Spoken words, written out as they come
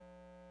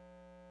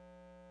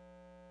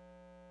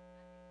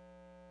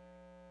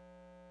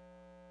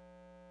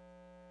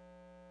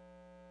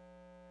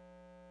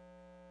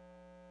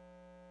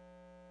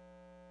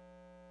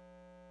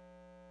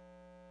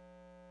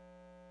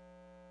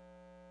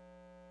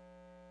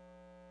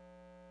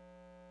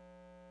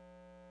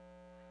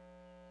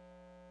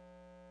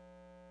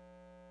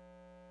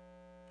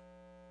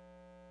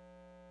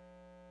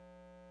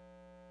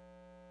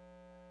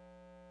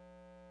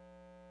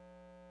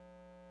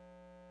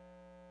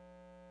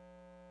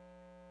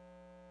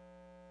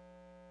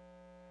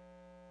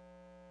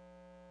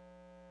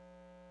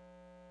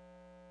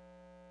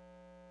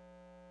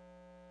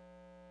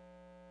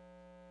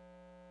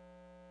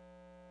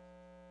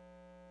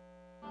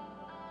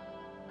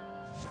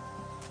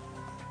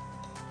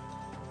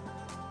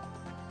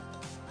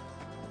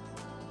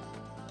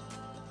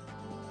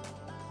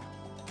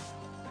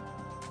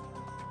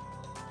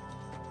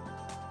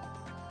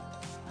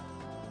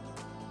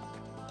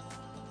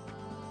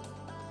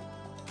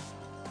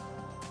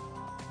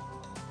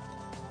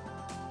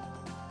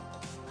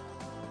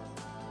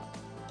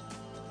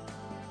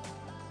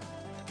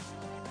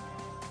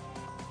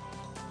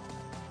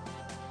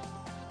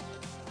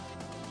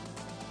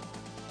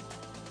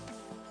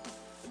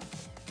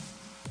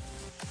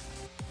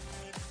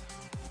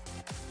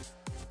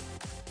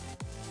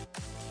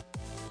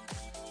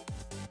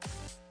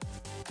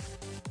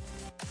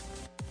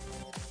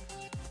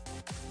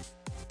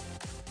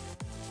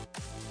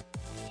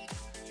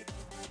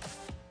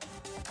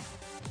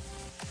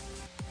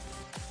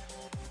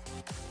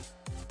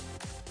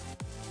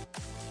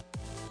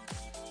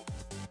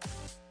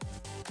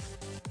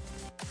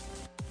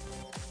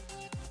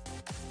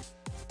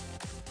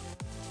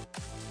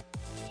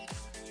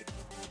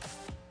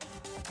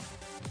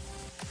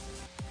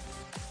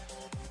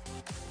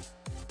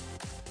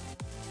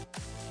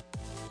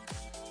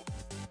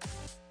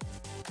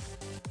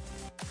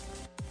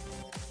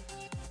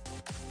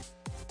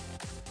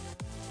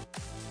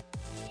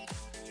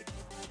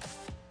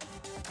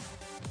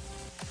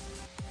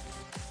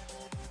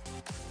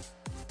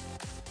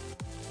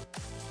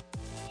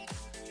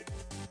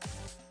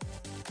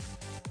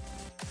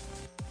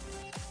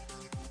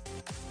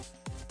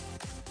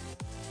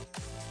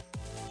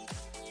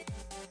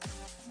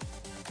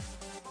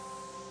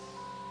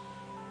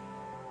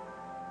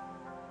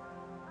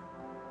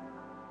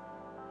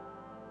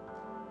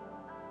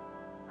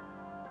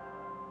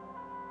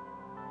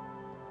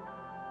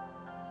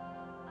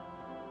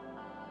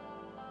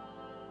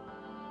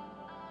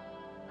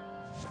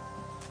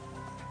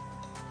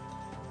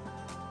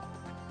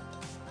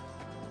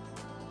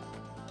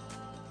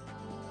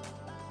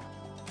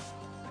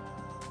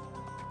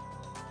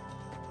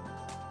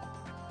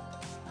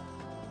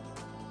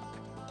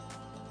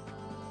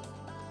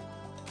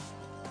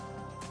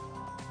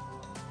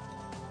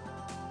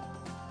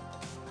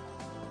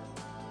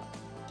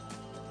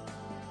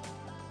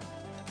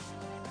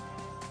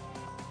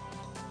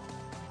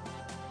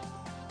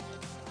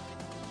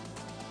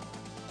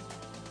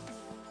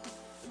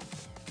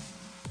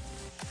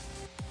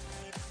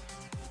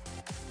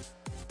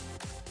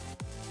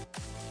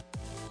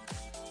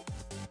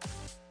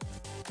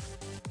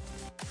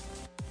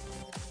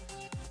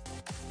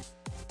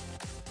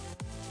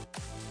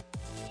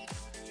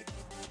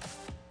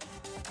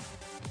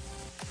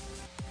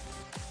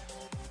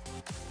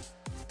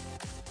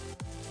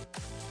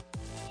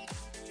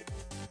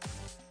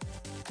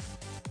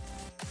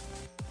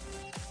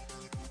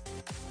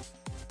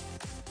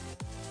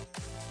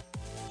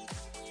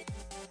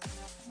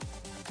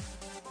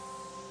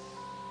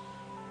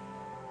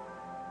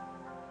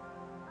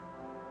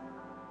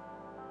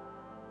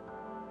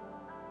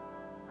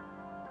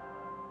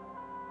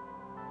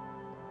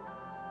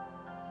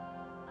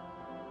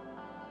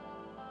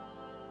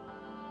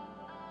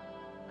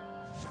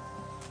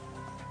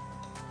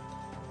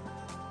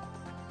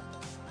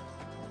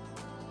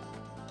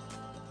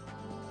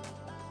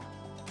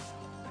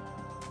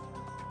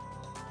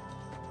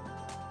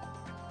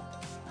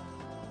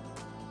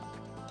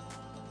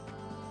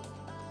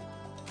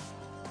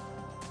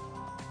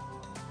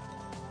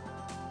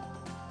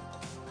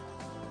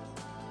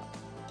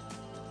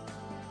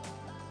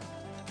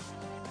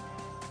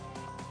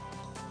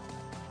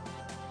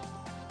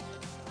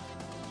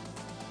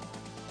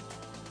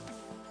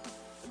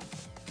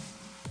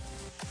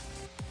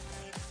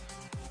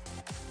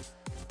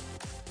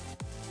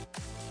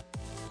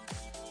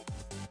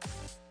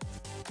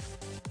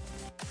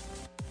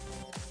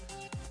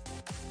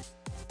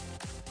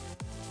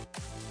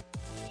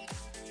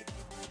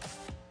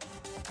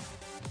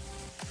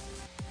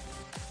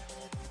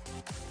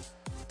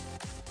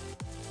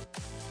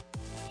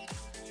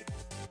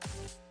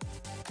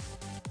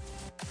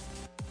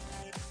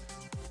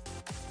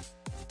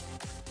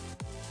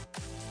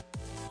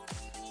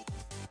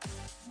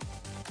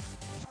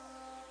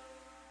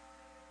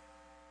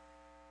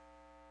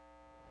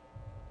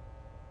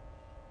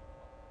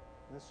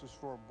This is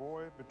for a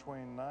boy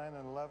between 9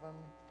 and 11.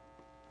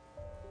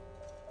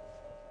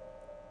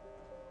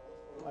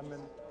 I'm in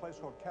a place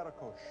called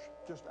Karakosh,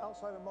 just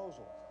outside of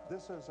Mosul.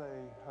 This is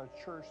a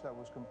church that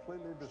was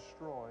completely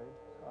destroyed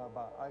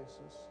by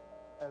ISIS.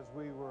 As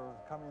we were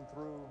coming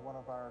through, one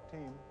of our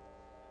team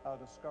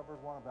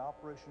discovered one of the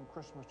Operation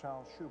Christmas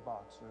Child shoe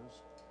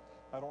boxes.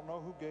 I don't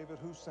know who gave it,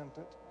 who sent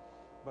it,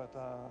 but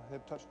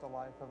it touched the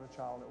life of a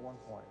child at one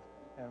point.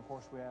 And of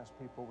course, we ask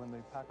people when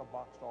they pack a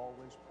box to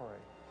always pray.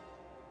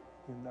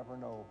 You never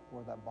know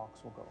where that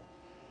box will go.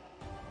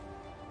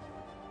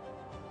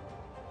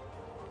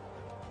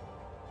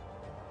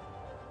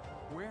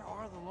 Where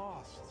are the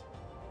lost?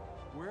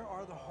 Where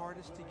are the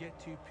hardest to get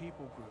to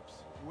people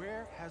groups?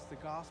 Where has the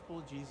gospel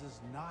of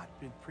Jesus not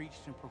been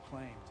preached and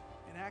proclaimed?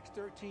 In Acts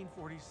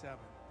 13:47,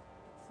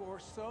 for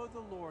so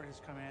the Lord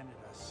has commanded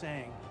us,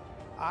 saying,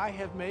 I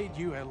have made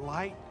you a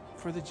light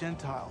for the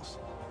Gentiles,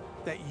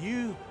 that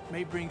you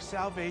may bring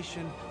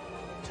salvation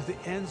to the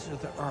ends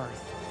of the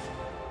earth.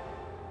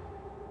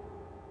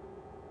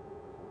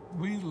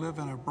 We live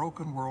in a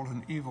broken world,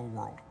 an evil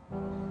world.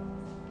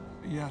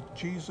 Yet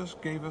Jesus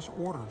gave us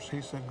orders.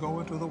 He said, go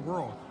into the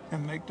world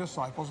and make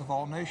disciples of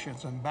all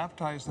nations and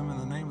baptize them in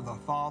the name of the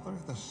Father,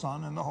 the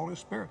Son, and the Holy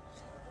Spirit.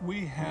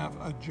 We have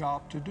a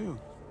job to do.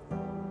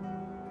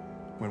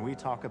 When we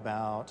talk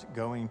about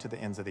going to the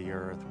ends of the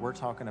earth, we're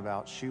talking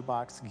about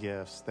shoebox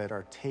gifts that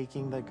are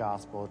taking the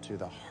gospel to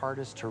the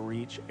hardest to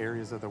reach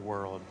areas of the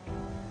world.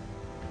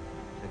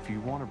 If you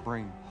want to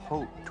bring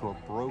hope to a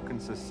broken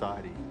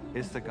society,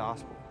 it's the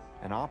gospel.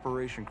 And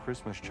Operation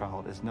Christmas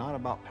Child is not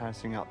about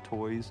passing out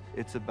toys,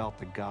 it's about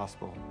the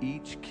gospel.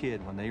 Each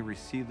kid, when they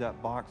receive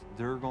that box,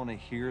 they're going to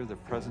hear the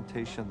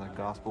presentation of the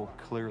gospel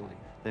clearly.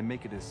 They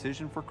make a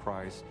decision for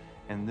Christ,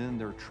 and then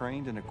they're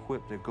trained and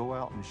equipped to go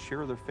out and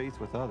share their faith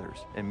with others.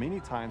 And many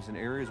times in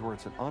areas where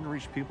it's an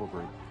unreached people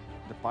group,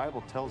 the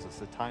Bible tells us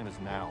the time is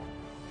now.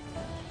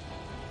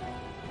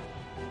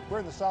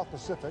 We're in the South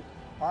Pacific.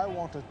 I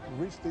want to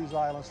reach these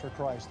islands for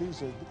Christ.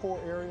 These are poor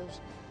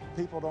areas.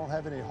 People don't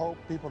have any hope.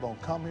 People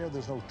don't come here.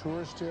 There's no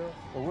tourists here,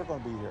 but we're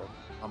going to be here.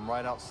 I'm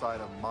right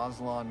outside of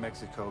Mazatlan,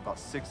 Mexico, about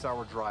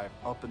 6-hour drive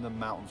up in the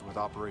mountains with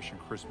Operation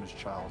Christmas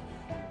Child.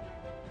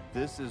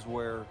 This is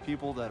where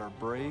people that are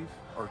brave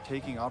are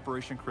taking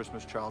Operation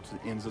Christmas Child to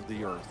the ends of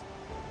the earth.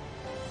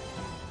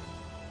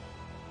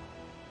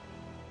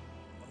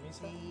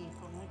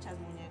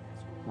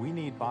 We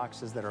need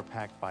boxes that are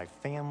packed by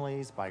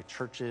families, by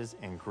churches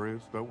and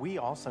groups, but we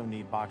also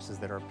need boxes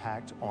that are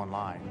packed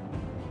online.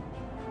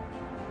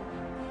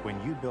 When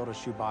you build a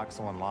shoebox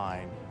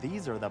online,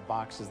 these are the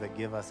boxes that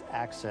give us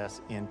access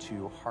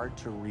into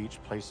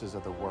hard-to-reach places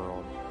of the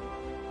world.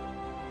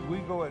 We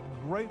go at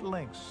great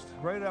lengths,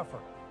 great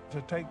effort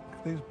to take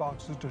these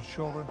boxes to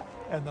children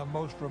in the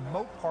most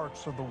remote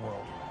parts of the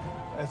world.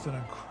 It's an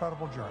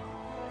incredible journey.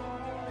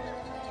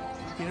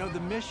 You know,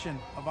 the mission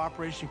of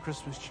Operation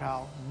Christmas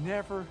Child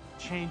never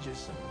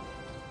changes.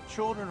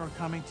 Children are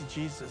coming to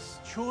Jesus.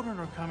 Children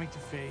are coming to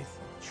faith.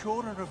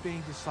 Children are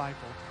being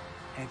discipled.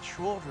 And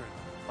children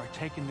are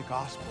taking the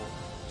gospel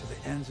to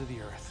the ends of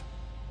the earth.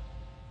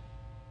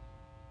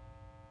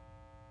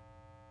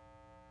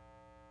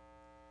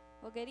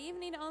 Well, good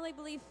evening, Only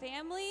Believe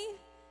family.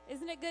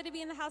 Isn't it good to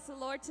be in the house of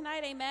the Lord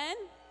tonight? Amen.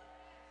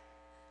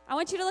 I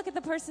want you to look at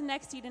the person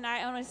next to you tonight.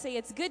 I want to say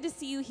it's good to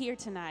see you here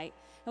tonight.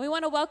 And we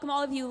want to welcome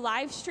all of you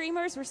live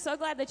streamers. We're so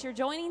glad that you're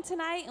joining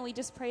tonight, and we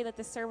just pray that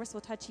this service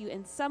will touch you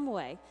in some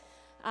way.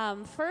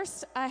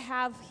 First, I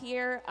have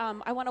here,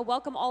 I want to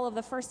welcome all of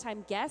the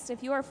first-time guests.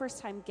 If you are a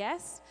first-time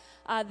guest,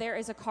 there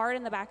is a card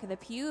in the back of the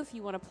pew. If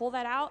you want to pull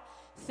that out,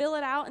 fill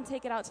it out, and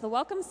take it out to the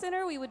Welcome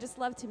Center. We would just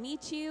love to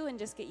meet you and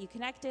just get you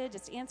connected,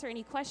 just answer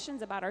any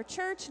questions about our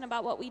church and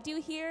about what we do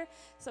here.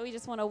 So we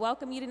just want to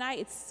welcome you tonight.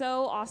 It's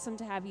so awesome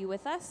to have you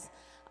with us.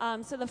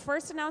 So the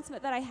first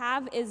announcement that I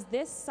have is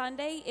this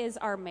Sunday is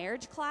our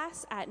marriage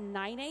class at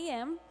 9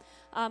 a.m.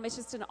 It's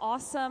just an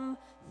awesome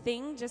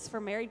thing just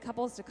for married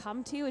couples to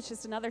come to. It's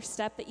just another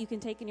step that you can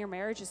take in your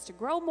marriage just to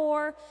grow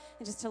more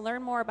and just to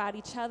learn more about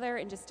each other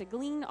and just to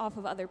glean off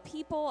of other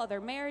people,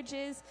 other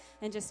marriages,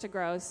 and just to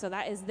grow. So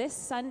that is this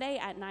Sunday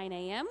at 9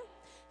 a.m.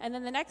 And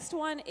then the next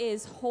one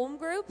is home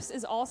groups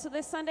is also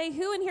this Sunday.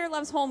 Who in here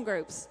loves home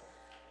groups?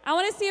 I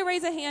want to see a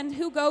raise of hand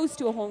who goes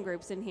to a home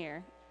groups in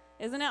here.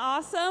 Isn't it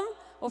awesome?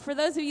 Well, for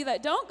those of you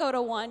that don't go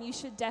to one, you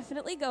should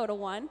definitely go to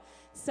one.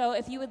 So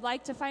if you would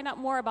like to find out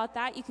more about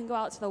that, you can go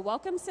out to the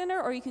Welcome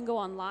Center or you can go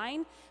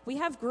online. We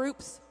have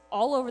groups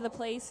all over the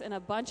place in a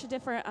bunch of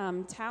different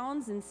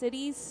towns and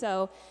cities.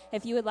 So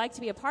if you would like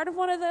to be a part of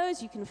one of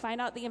those, you can find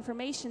out the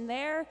information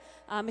there.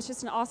 It's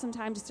just an awesome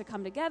time just to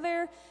come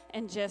together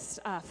and just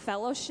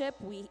fellowship.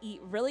 We eat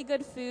really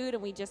good food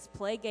and we just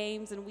play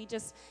games and we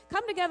just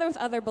come together with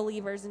other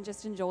believers and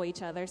just enjoy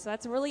each other. So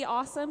that's really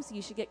awesome. So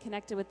you should get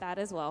connected with that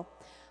as well.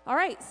 All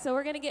right, so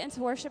we're going to get into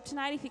worship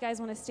tonight. If you guys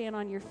want to stand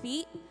on your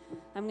feet,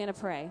 I'm going to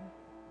pray.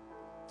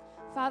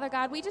 Father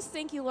God, we just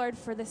thank you, Lord,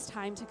 for this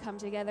time to come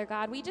together.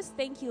 God, we just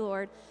thank you,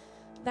 Lord,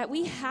 that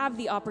we have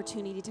the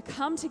opportunity to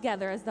come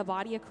together as the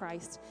body of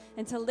Christ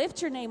and to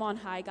lift your name on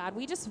high, God.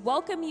 We just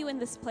welcome you in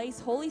this place.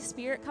 Holy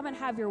Spirit, come and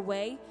have your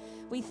way.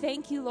 We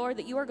thank you, Lord,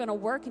 that you are going to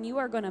work and you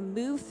are going to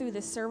move through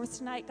this service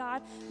tonight,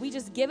 God. We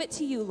just give it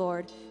to you,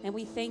 Lord, and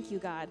we thank you,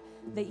 God,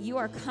 that you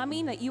are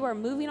coming, that you are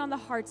moving on the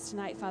hearts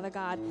tonight, Father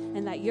God,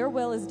 and that your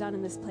will is done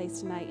in this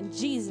place tonight. In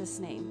Jesus'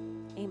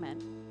 name,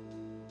 amen.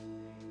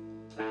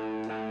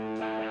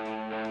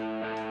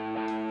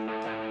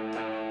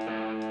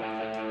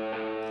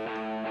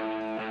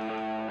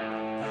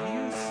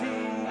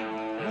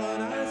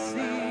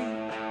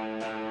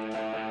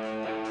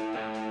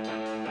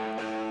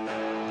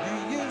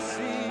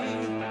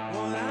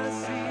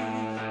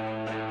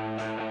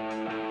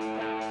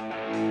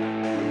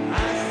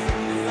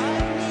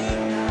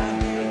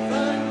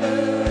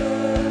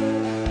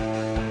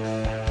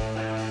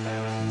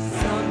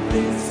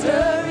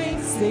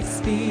 Stirring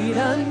 6 feet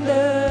under.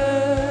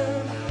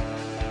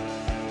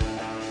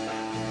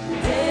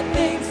 Dead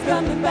things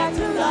coming back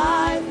to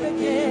life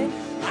again.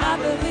 I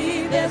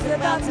believe there's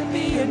about to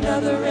be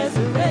another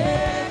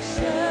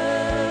resurrection.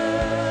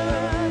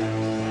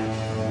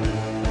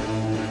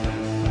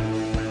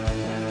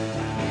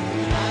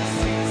 I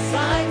see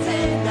signs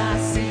and I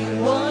see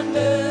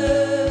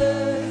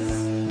wonders.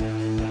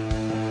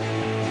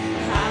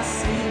 I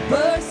see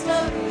bursts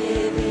of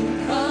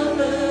living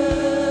color.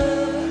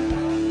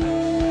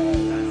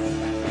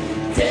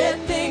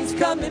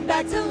 Coming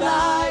back to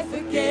life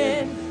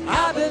again.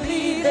 I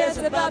believe there's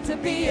about to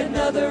be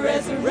another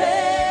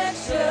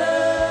resurrection.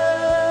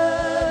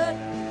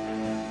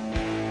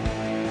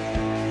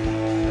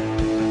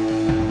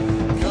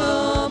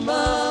 Come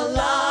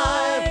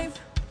alive,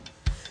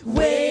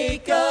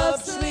 wake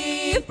up,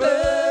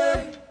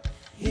 sleeper.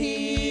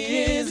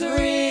 He is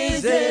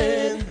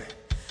risen.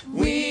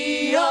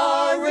 We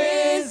are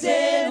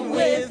risen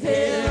with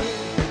him.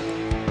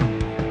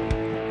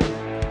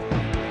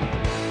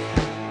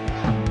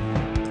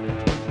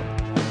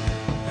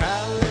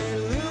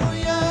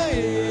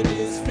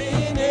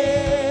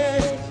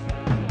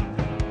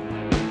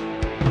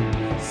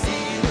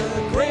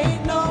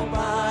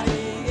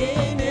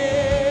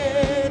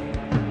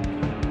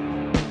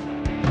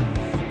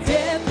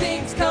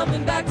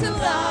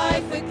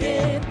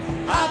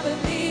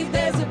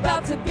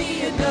 To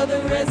be another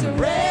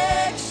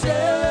resurrection.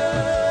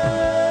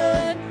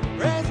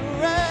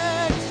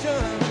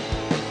 Resurrection.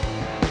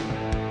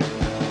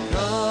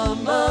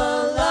 Come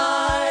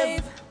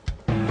alive,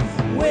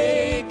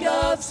 wake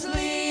up,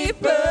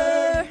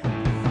 sleeper.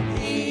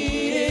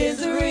 He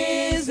is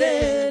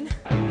risen.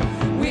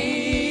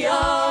 We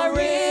are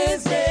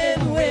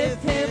risen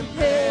with him.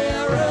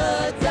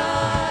 Paradise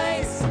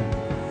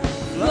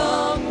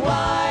flung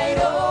wide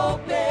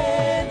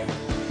open.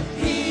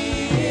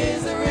 He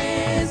is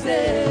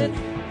risen.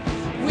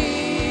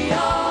 We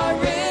are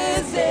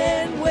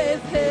risen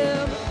with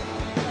him.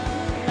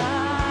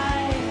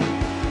 Alive.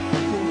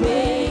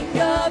 Wake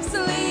up,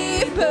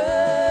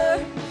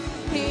 sleeper.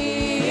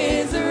 He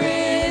is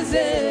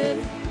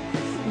risen.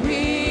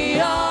 We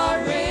are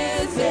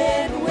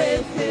risen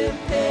with him.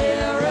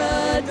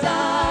 Paradise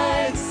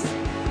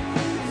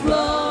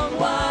flung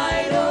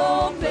wide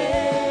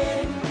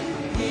open.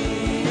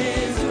 He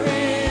is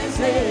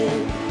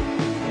risen.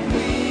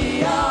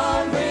 We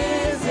are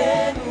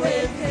risen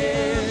with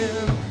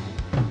him.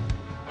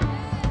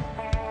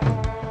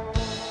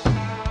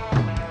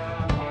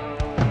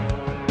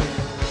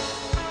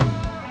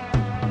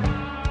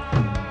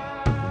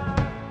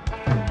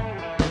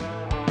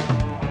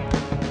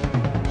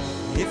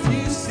 If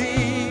you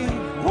see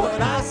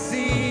what I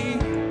see,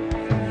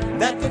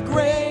 that the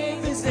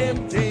grave is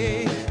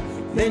empty,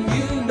 then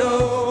you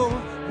know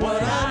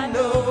what I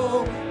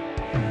know.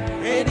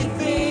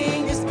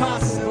 Anything is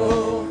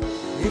possible.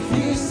 If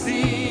you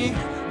see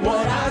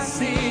what I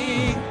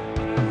see,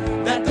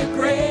 that the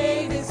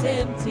grave is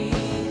empty,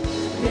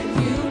 then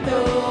you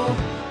know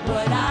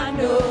what I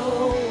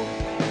know.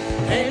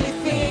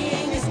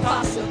 Anything is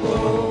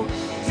possible.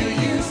 Do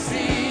you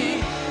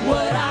see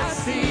what I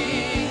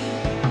see?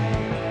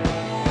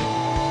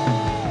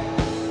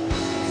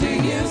 Do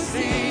you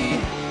see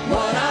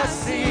what I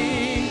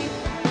see?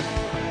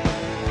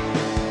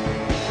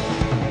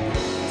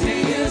 Do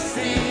you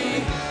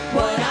see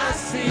what I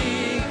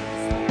see?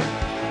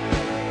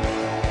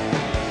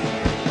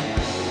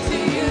 Do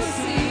you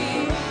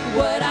see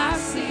what I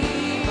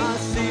see? I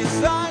see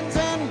signs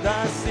and I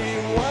see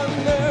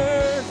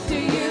wonders. Do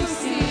you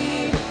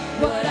see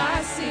what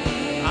I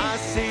see? I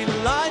see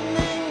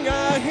lightning,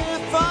 I hear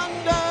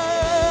thunder.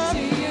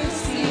 Do you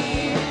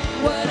see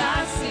what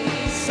I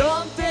see?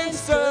 Something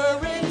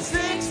stirring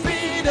 6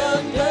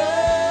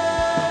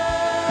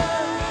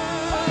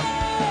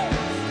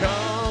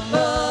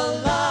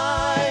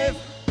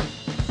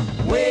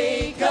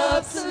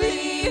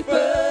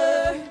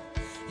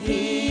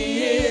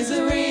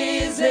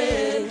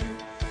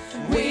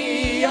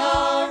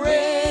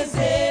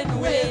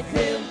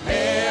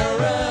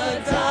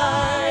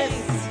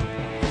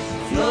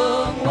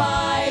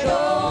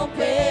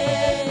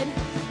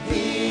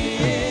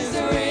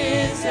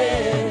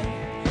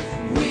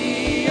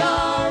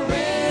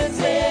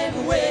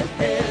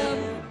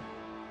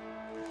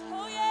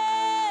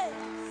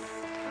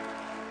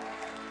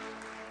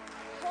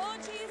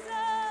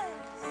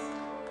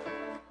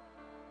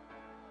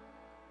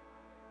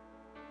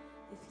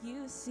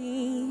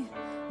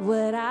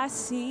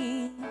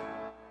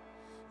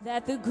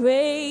 that the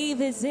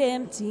grave is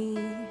empty,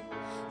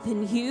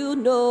 then you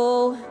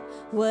know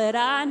what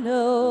I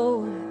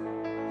know.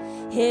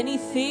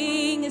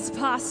 Anything is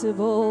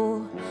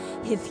possible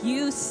if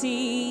you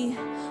see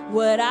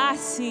what I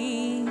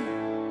see,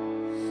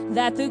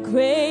 that the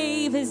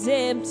grave is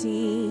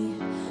empty,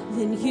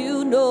 then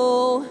you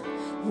know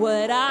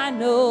what I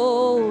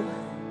know.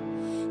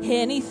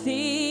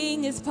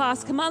 Anything is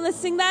possible. Come on, let's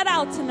sing that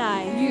out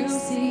tonight. You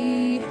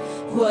see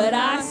what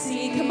I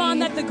see. Come on,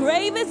 that the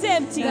grave is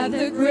empty. That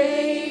the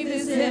grave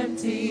is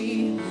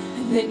empty.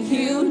 Then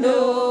you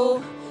know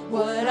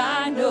what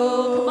I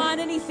know. Come on,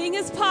 anything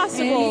is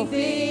possible.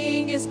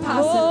 Anything is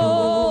possible.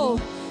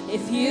 Oh,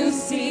 if you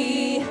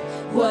see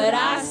what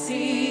I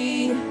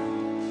see,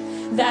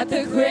 that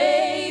the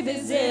grave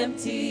is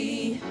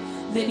empty,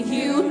 then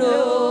you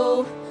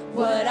know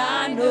what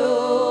I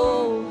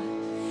know.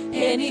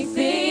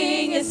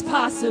 Anything is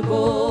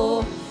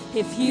possible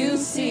if you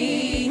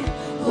see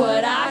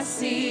what I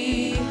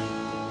see,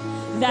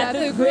 that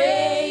the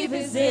grave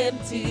is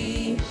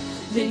empty,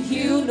 then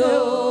you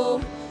know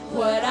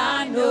what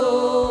I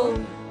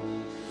know.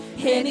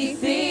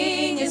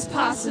 Anything is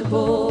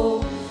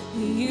possible.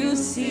 You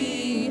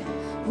see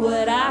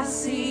what I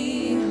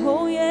see.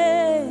 Oh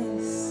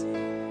yes.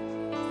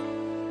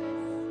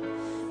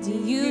 Do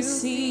you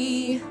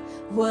see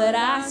what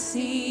I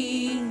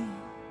see?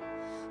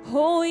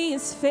 Oh, He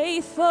is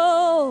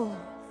faithful.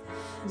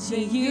 Do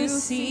you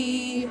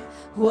see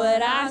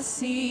what I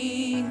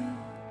see?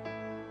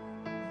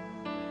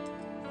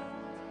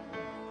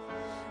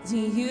 Do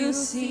you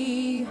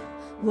see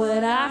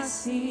what I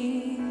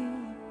see?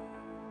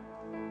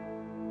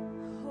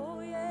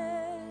 Oh,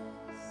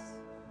 yes.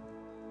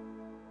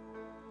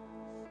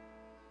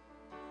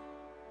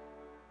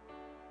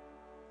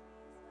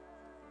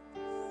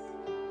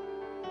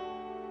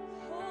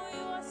 Oh,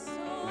 you are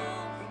so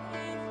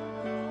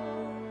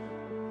faithful.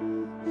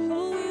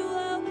 Oh, we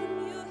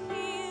welcome you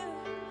here,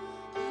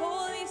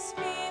 Holy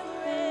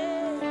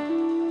Spirit.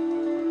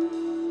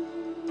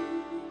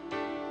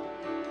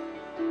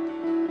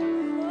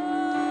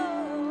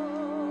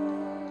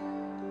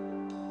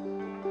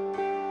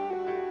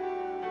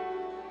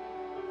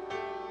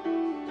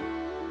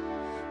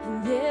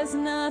 And there's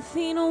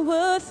nothing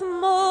worth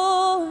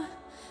more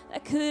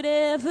that could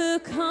ever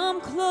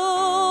come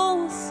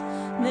close.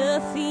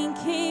 Nothing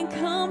can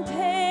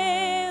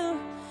compare.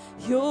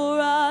 You're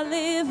our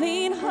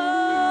living hope.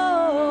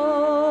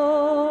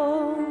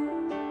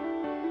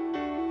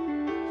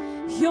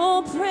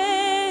 Your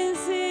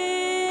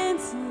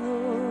presence,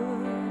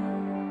 Lord.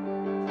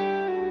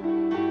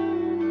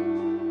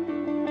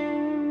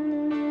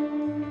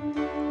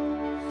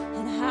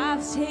 And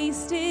I've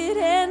tasted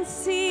and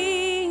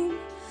seen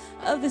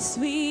of the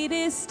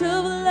sweetest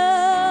of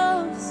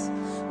loves,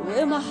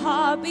 where my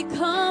heart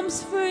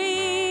becomes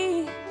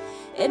free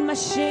and my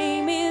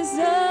shame is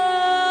undone.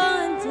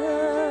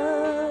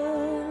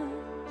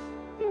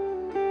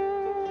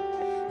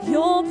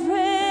 Your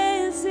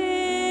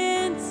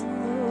presence,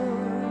 Lord.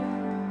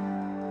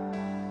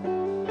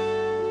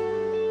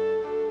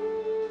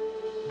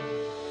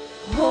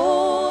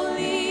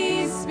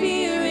 Holy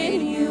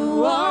Spirit,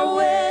 you are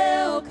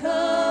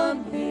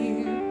welcome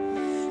here.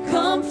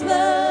 Come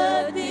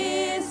flood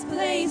this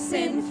place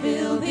and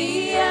fill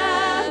the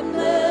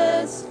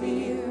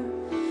atmosphere.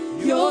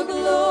 Your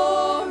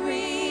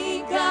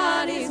glory,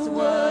 God, is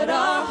what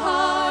our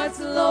hearts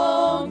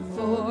long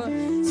for,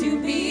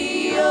 to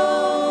be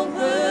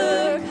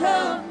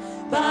overcome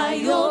by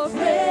your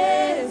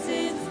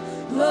presence,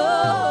 Lord.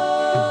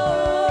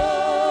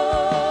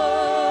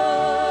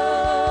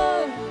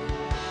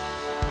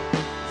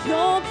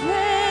 Your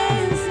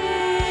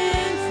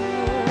presence,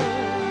 Lord.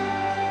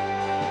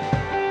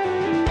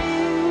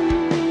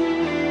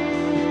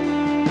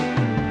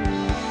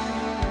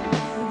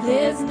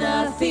 There's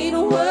nothing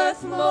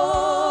worth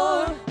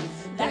more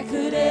that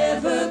could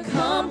ever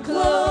come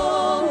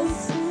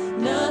close.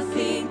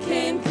 Nothing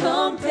can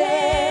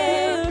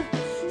compare.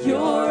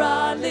 You're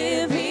our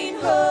living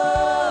hope.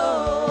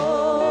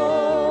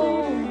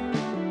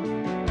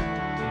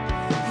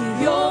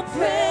 Your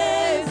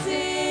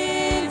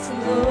presence,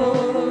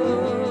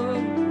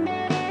 Lord.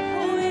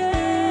 Oh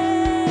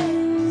yes.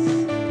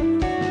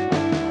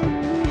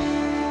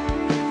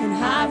 And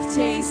I've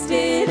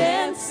tasted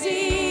and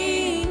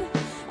seen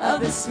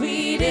of the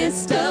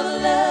sweetest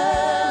of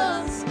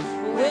loves,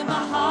 where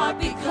my heart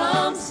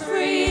becomes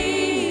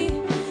free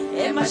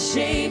and my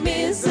shame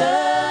is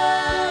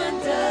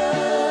undone.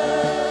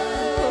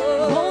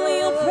 Only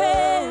your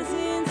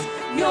presence,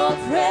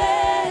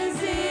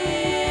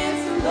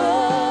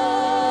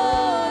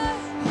 Lord.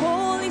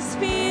 Holy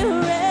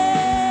Spirit,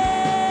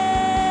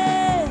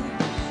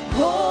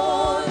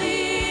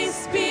 Holy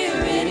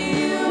Spirit,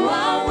 you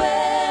are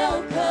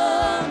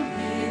welcome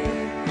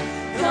here.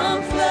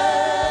 Come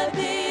flood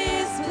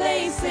this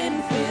place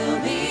and fill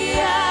the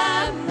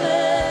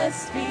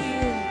atmosphere.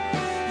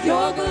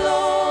 Your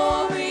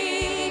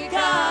glory,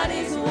 God,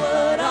 is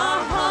what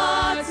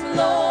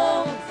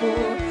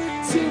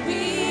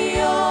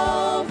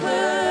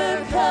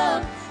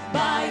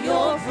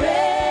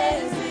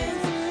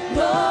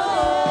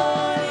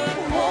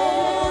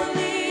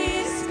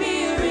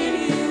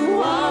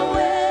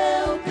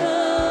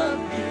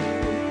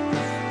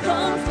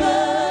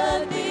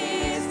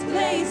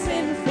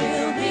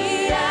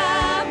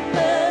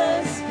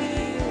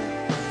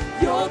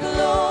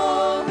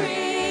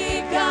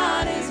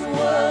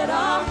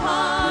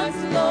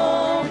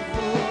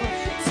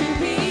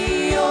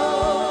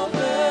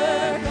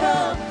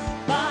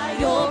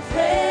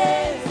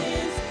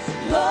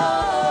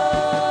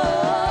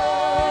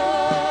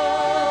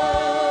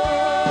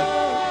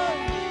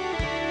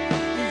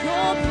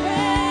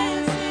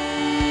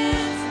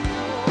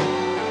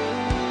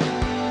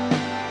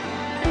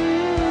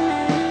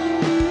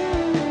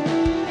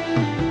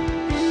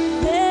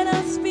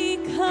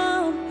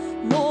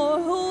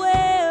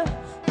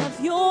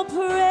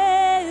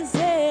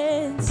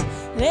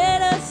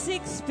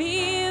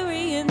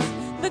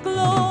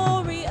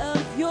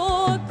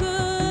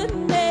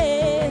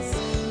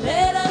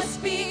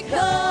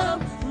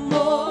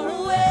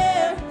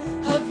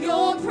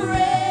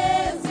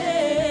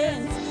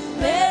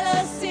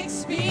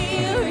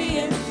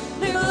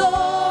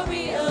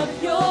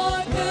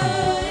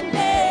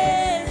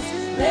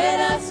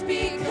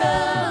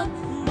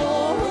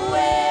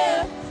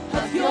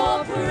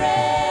your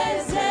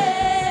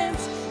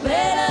presence.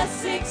 Let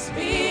us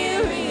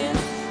experience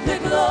the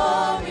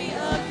glory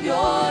of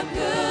your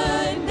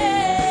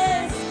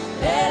goodness.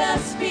 Let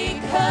us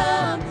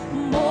become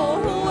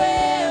more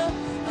aware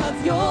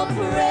of your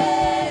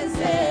presence.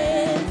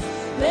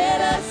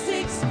 Let us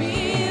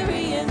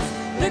experience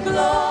the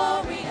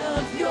glory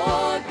of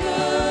your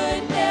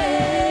goodness.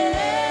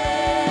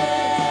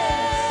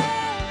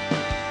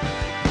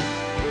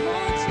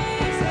 Oh,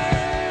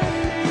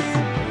 Jesus.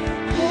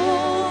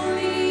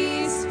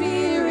 Holy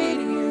Spirit,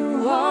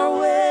 you are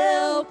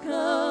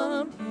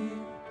welcome here.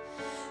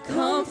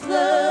 Come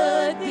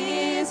flood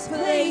this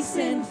place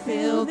and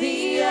fill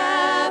the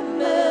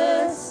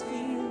atmosphere.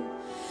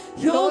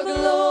 Your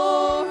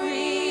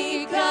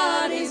glory,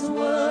 God, is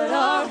what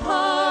our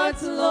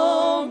hearts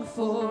long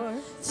for.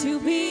 To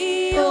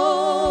be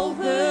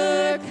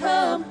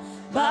overcome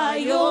by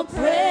your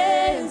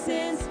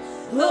presence,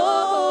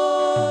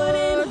 Lord.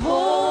 And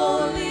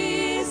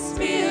Holy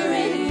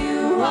Spirit,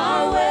 you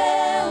are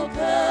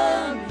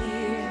welcome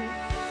here.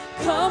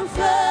 Come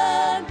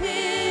flood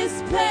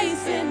this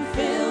place and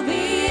fill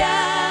the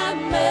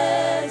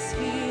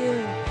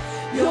atmosphere.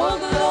 Your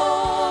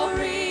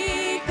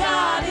glory,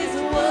 God, is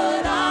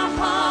what our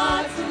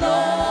hearts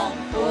long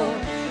for.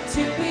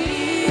 To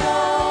be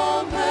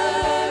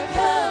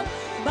overcome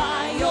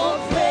by your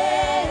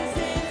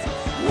presence,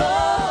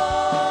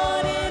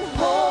 Lord. And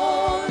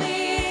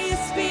Holy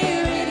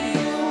Spirit,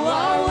 you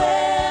are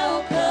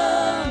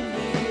welcome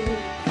here.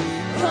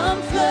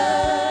 Come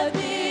flood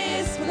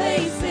this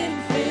place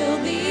and fill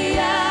the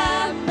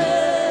atmosphere.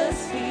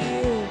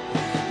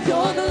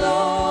 Your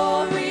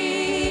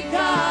glory,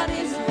 God,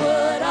 is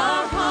what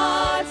our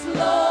hearts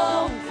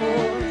long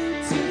for.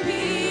 To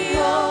be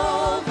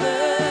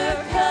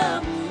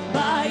overcome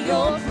by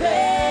your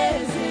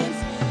presence,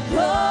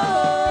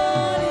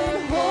 Lord.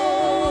 And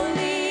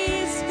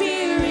Holy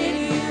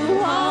Spirit,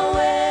 you are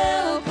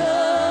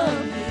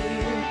welcome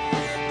here.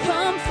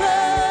 Come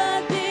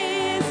flood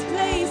this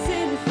place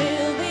and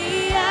fill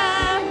the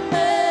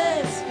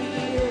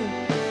atmosphere.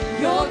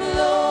 Your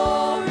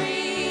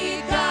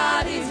glory,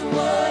 God, is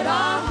what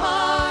our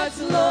hearts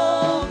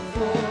long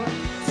for.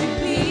 To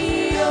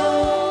be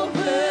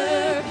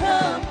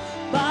overcome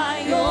by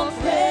your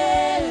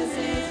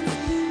presence,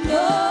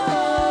 Lord.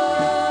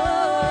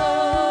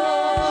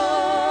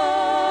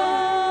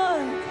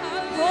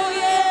 Oh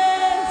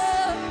yes,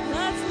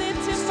 let's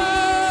lift him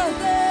up.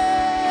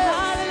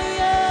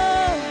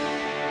 Hallelujah.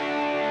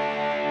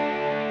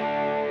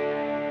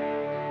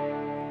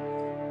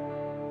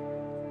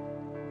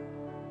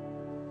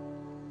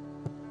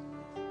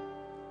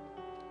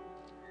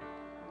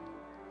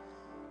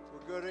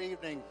 Well, good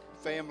evening,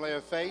 family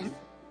of faith.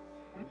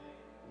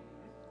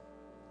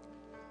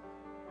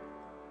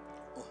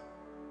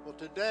 Well,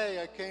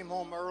 today I came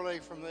home early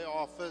from the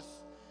office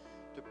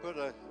to put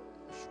a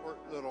short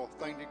little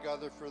thing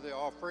together for the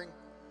offering.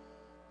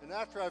 And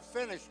after I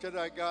finished it,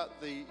 I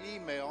got the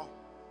email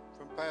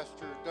from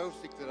Pastor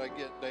Dosick that I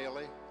get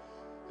daily.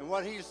 And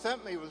what he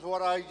sent me was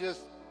what I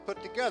just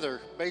put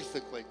together,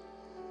 basically.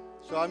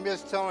 So I'm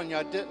just telling you,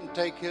 I didn't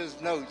take his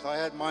notes. I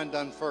had mine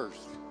done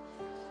first.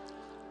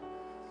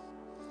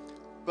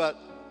 But,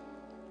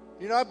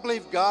 you know, I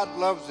believe God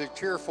loves a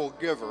cheerful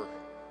giver.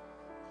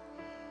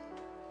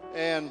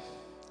 And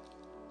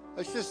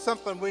it's just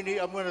something we need.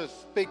 I'm going to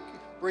speak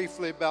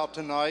briefly about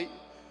tonight.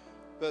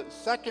 But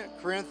 2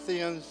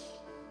 Corinthians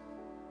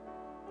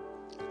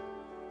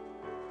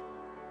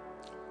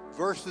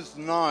verses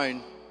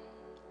 9.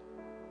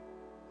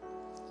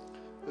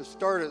 Let's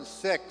start at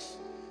 6.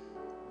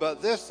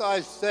 But this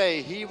I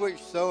say, he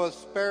which soweth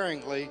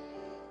sparingly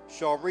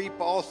shall reap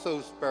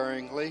also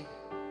sparingly,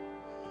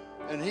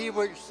 and he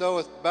which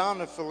soweth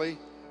bountifully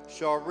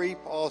shall reap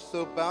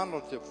also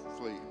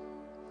bountifully.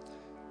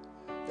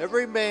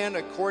 Every man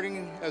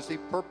according as he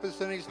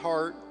purposed in his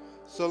heart,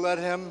 so let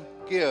him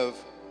give,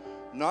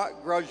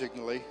 not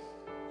grudgingly.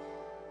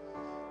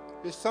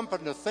 It's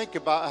something to think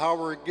about how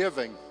we're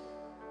giving.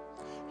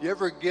 Do you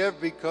ever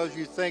give because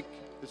you think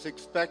it's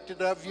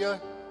expected of you,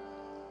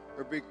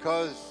 or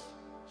because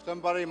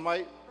somebody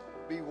might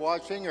be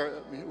watching? Or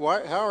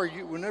how are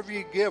you? Whenever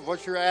you give,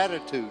 what's your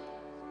attitude?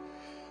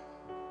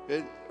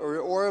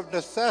 Or of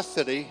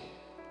necessity,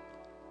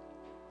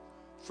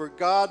 for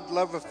God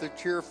loveth the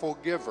cheerful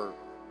giver.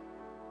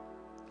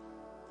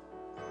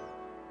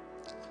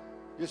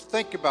 Just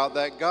think about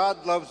that.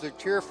 God loves a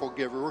cheerful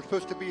giver. We're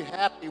supposed to be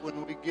happy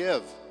when we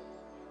give.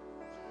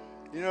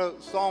 You know,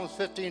 Psalms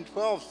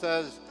 15:12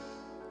 says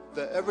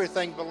that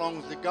everything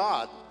belongs to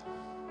God.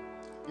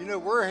 You know,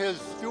 we're his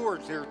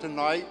stewards here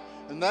tonight,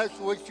 and that's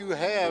what you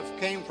have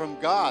came from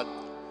God.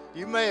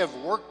 You may have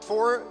worked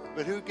for it,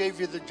 but who gave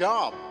you the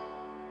job?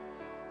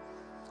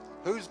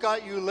 Who's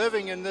got you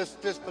living in this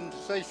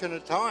dispensation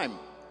of time?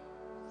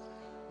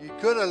 You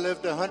could have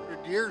lived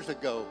 100 years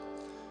ago.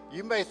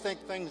 You may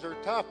think things are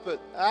tough, but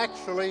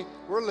actually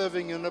we're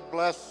living in a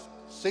blessed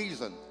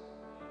season,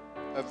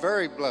 a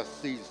very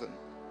blessed season.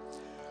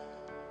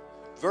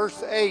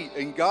 Verse 8,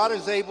 and God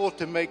is able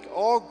to make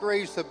all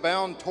grace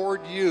abound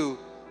toward you,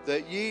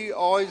 that ye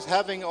always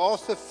having all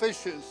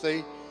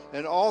sufficiency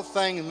in all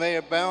things may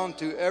abound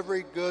to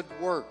every good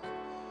work.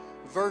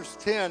 Verse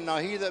 10, now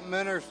he that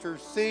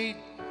ministers seed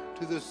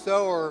to the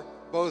sower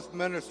both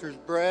ministers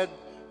bread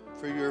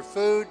for your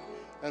food,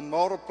 and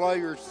multiply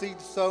your seed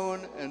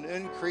sown, and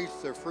increase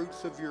the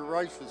fruits of your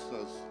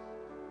righteousness.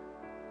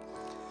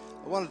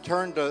 I want to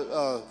turn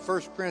to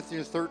 1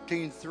 Corinthians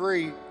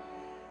 13:3,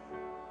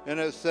 and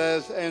it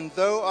says, and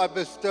though I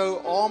bestow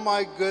all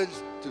my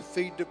goods to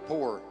feed the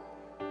poor,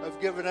 I've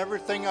given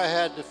everything I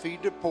had to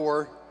feed the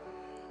poor,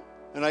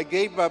 and I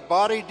gave my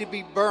body to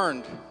be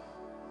burned.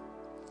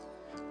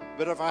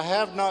 But if I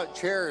have not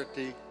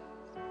charity,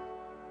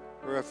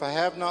 or if I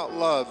have not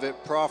love, it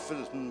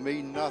profiteth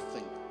me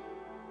nothing.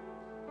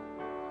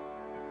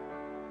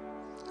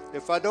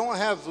 If I don't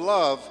have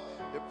love,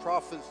 it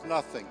profits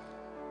nothing.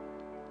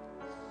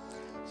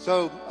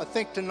 So I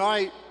think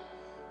tonight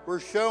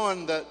we're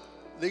showing that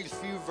these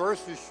few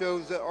verses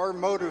shows that our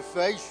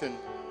motivation,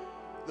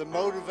 the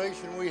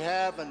motivation we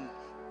have and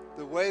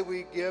the way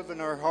we give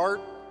in our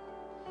heart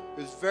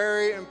is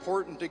very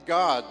important to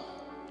God.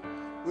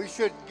 We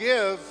should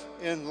give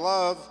in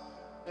love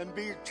and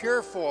be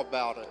cheerful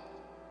about it.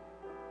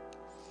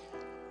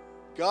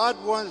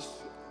 God wants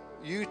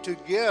you to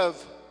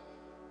give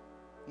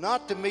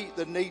not to meet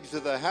the needs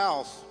of the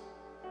house,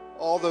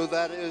 although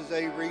that is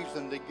a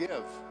reason to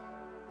give,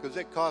 because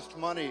it costs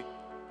money.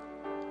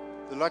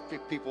 The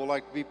electric people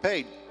like to be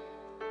paid.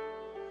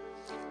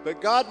 But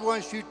God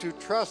wants you to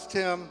trust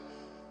Him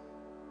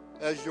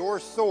as your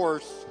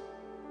source,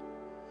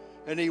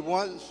 and He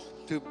wants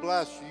to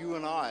bless you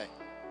and I.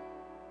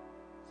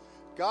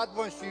 God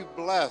wants you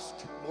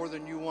blessed more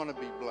than you want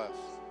to be blessed.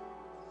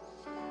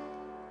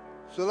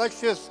 So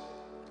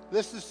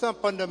this is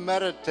something to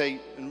meditate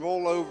and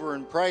roll over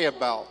and pray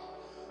about,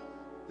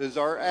 is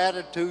our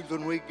attitudes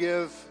when we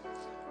give,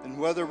 and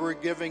whether we're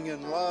giving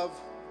in love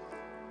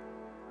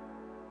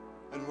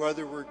and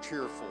whether we're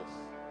cheerful.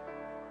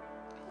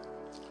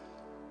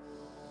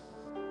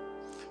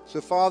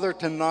 So Father,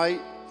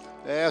 tonight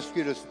I ask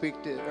you to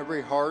speak to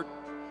every heart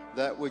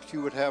that which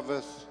you would have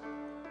us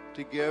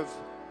to give.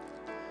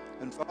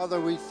 And Father,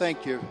 we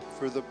thank you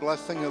for the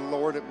blessing of the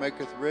Lord that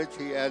maketh rich.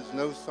 He adds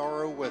no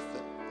sorrow with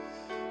it.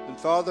 And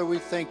Father, we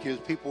thank you as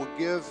people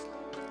give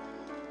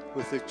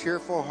with a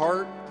cheerful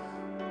heart,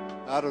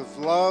 out of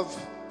love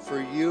for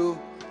you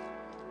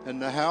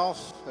and the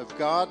house of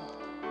God,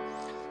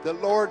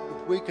 that Lord,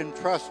 we can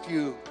trust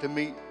you to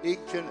meet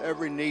each and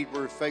every need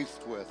we're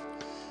faced with.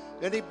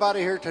 Anybody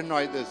here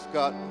tonight that's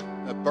got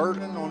a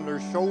burden on their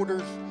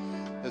shoulders,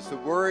 that's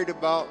worried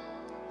about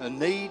a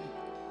need,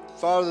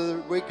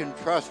 Father, we can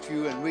trust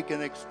you and we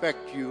can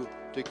expect you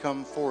to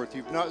come forth.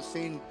 You've not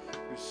seen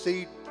your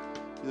seed,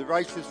 the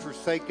righteous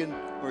forsaken,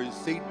 or his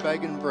seed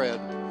begging bread.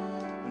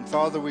 And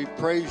Father, we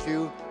praise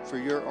you for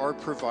you're our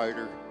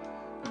provider.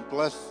 And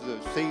bless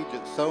the seed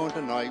that's sown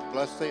tonight.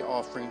 Bless the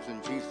offerings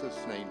in Jesus'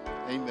 name.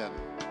 Amen.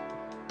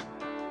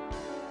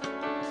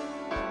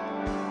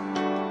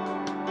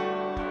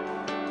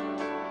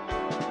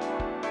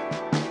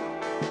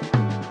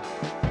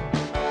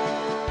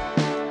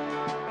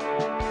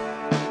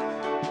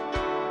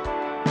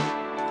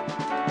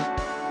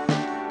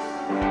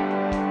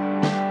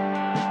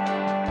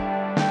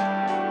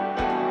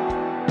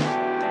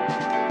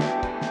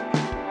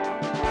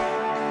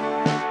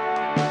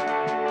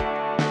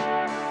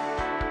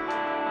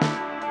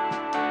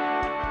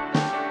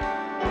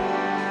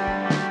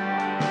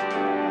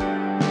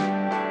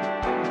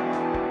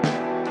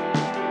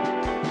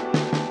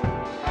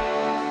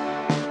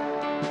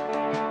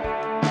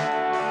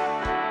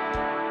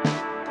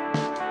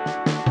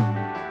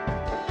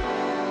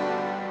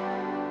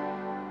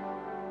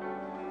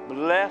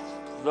 Bless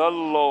the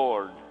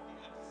Lord.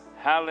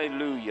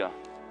 Hallelujah.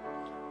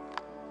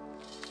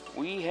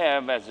 We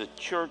have, as a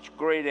church,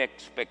 great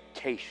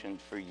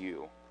expectations for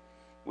you.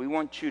 We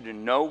want you to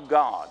know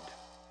God.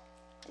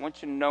 I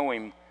want you to know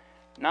Him,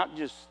 not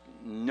just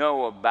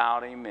know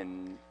about Him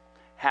and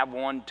have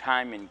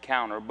one-time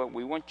encounter, but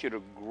we want you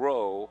to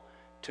grow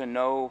to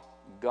know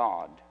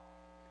God.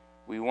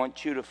 We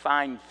want you to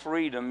find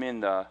freedom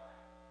in the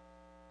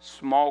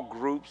small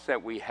groups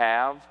that we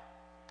have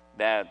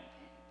that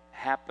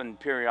happen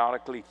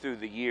periodically through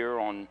the year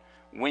on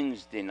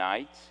Wednesday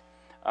nights.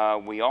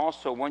 We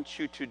also want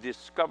you to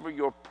discover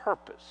your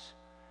purpose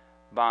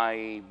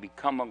by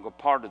becoming a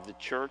part of the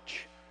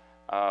church.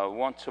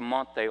 Once a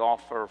month they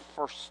offer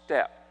First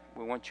Step.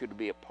 We want you to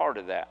be a part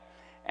of that.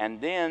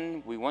 And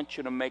then we want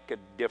you to make a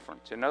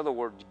difference. In other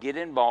words, get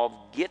involved,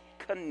 get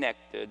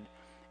connected,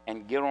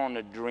 and get on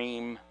a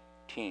dream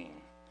team.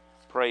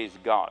 Praise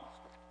God.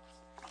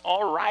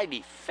 All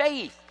righty,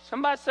 faith.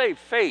 Somebody say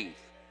faith.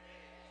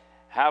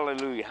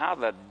 Hallelujah. How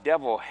the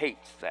devil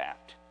hates that.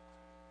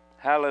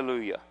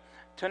 Hallelujah.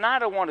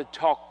 Tonight I want to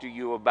talk to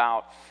you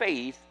about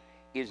faith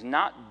is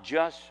not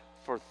just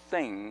for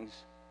things,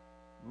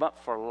 but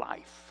for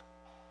life.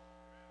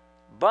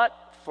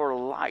 But for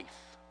life.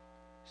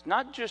 It's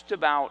not just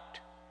about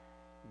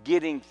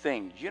getting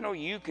things. You know,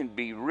 you can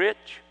be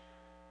rich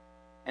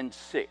and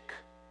sick.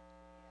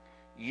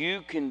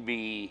 you can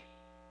be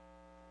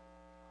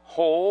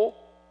whole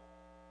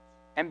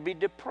and be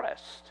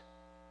depressed.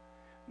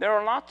 There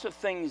are lots of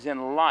things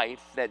in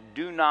life that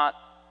do not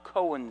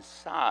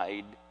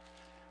coincide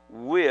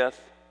with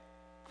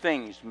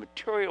things,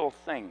 material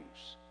things.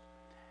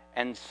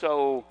 And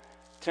so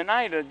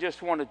tonight I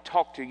just want to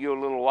talk to you a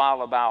little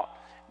while about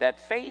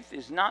that faith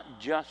is not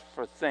just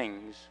for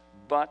things,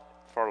 but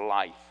for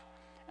life.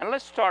 And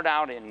let's start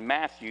out in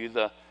Matthew,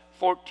 the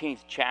 14th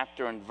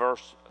chapter and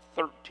verse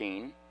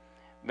 13,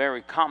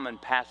 very common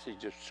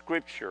passage of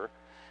Scripture,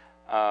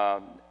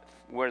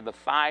 where the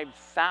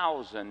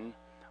 5,000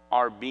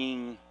 are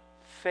being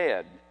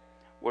fed,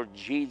 where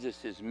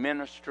Jesus is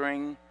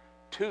ministering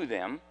to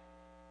them.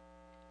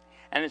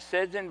 And it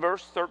says in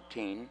verse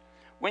 13,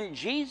 when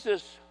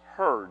Jesus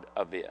heard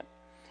of it,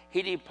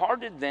 he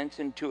departed thence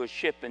into a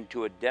ship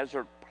into a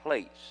desert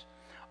place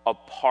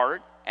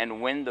apart,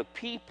 and when the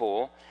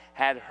people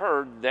had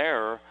heard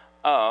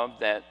thereof,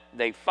 that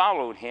they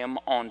followed him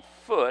on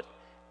foot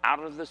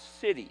out of the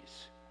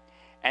cities.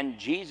 And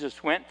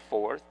Jesus went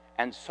forth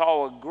and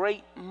saw a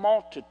great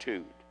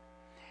multitude,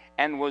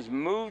 and was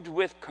moved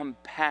with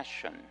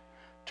compassion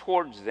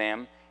towards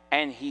them,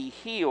 and he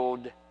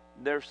healed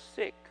their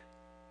sick.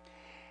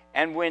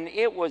 And when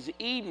it was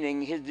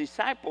evening, his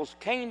disciples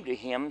came to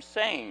him,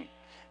 saying,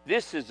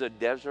 this is a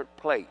desert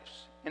place.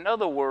 In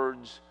other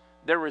words,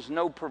 there is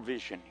no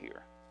provision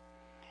here.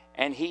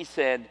 And he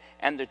said,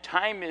 and the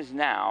time is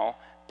now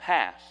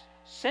past.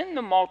 Send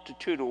the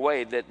multitude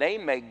away, that they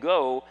may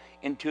go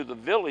into the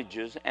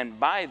villages and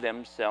buy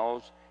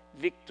themselves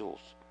victuals.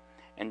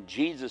 And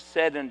Jesus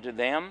said unto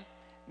them,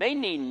 they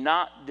need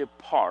not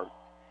depart,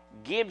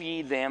 give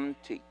ye them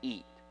to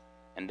eat.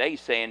 And they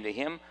say unto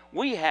him,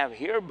 we have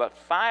here but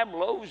 5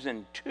 loaves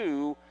and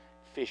 2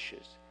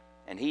 fishes.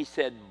 And he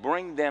said,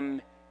 bring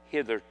them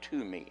hither to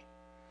me.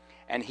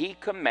 And he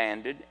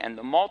commanded and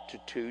the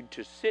multitude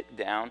to sit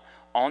down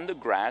on the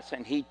grass,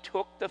 and he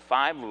took the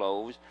 5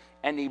 loaves,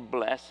 and he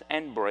blessed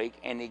and brake,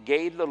 and he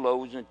gave the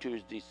loaves unto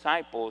his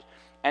disciples,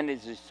 and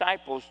his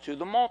disciples to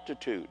the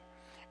multitude.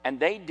 And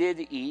they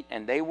did eat,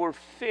 and they were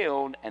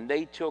filled, and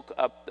they took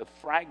up the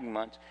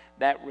fragments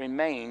that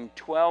remained,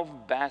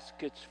 12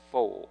 baskets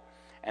full.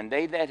 And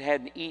they that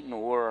had eaten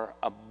were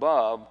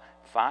above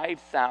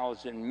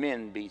 5,000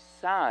 men,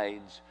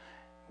 besides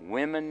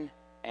women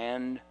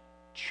and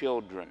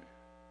children.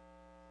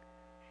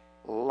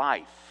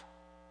 Life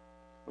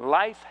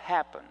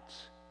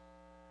happens.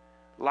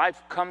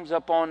 Life comes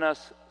upon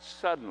us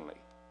suddenly.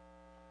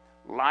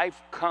 Life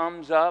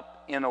comes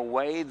up in a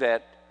way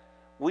that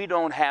we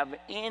don't have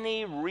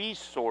any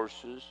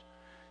resources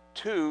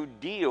to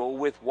deal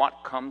with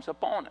what comes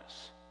upon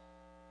us.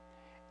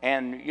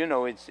 And,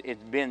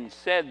 it's been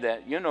said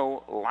that,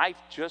 life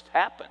just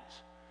happens.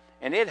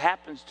 And it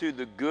happens to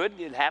the good,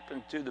 it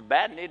happens to the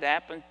bad, and it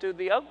happens to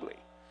the ugly.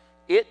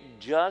 It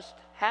just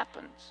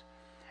happens.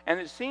 And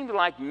it seems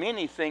like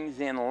many things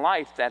in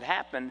life that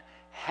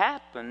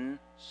happen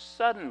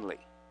suddenly.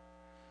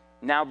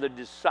 Now the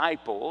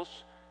disciples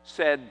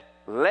said,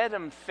 let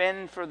them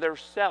fend for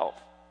theirself.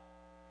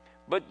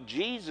 But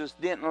Jesus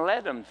didn't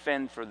let them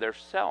fend for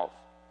theirself.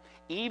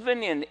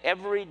 Even in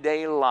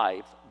everyday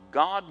life,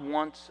 God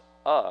wants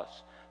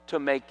us to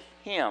make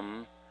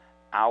him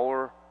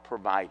our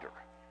provider.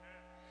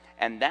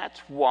 And that's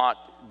what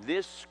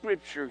this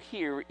scripture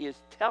here is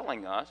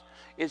telling us.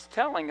 It's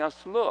telling us,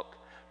 look,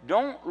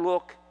 don't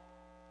look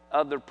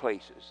other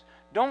places.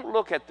 Don't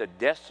look at the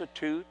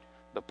destitute,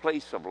 the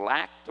place of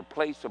lack, the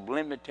place of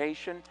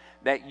limitation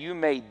that you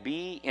may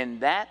be in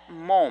that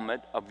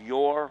moment of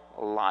your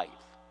life.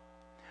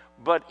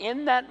 But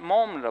in that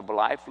moment of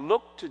life,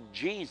 look to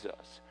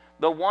Jesus,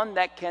 the one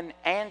that can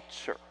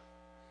answer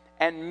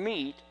and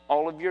meet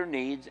all of your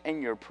needs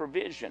and your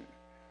provision.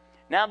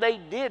 Now, they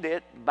did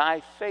it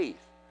by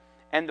faith.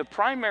 And the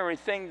primary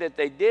thing that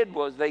they did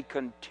was they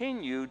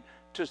continued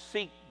to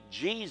seek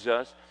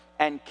Jesus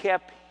and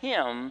kept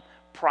him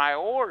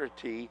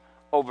priority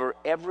over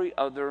every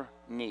other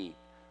need.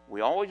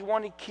 We always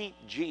want to keep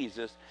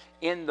Jesus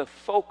in the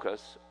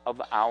focus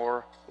of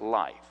our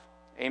life.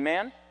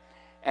 Amen?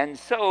 And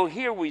so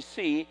here we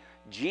see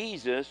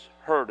Jesus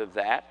heard of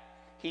that.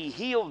 He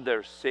healed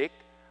their sick,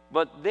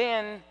 but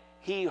then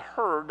he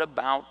heard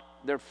about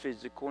their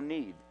physical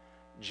need.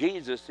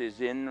 Jesus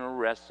is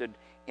interested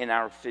in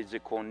our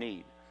physical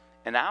need.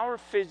 And our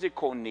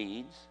physical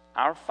needs,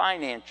 our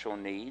financial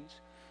needs,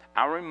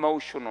 our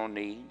emotional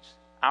needs,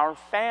 our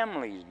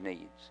family's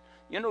needs.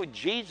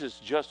 Jesus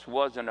just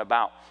wasn't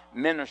about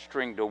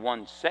ministering to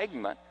one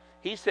segment.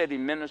 He said he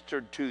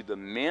ministered to the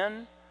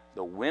men,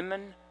 the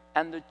women,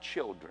 and the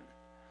children.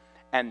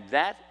 And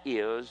that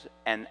is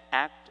an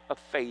act of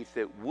faith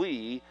that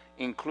we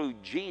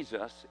include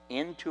Jesus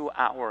into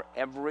our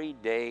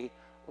everyday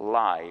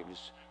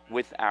lives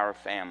with our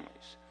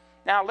families.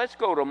 Now let's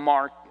go to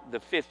Mark, the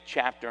 5th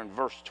chapter and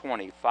verse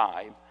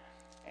 25.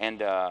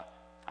 And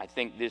I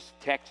think this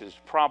text has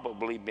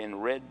probably been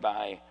read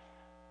by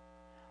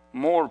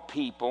more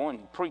people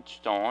and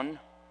preached on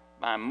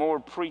by more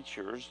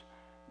preachers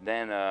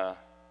than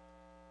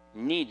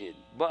needed.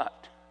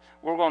 But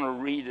We're going to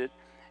read it,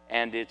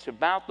 and it's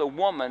about the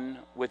woman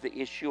with the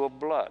issue of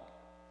blood.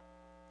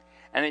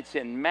 And it's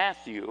in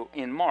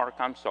Mark,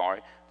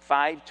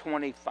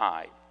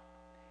 5:25.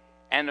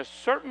 And a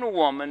certain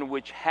woman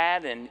which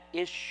had an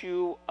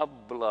issue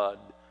of blood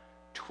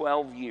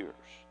 12 years,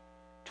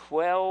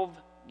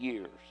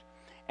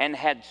 and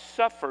had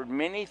suffered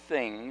many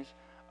things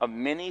of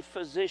many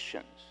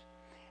physicians,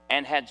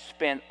 and had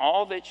spent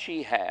all that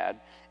she had,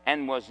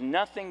 and was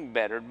nothing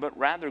bettered, but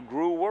rather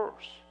grew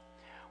worse.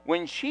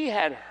 When she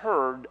had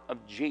heard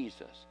of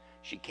Jesus,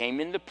 she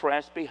came in the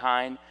press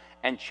behind,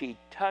 and she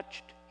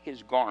touched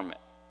his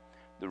garment.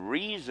 The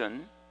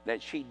reason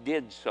that she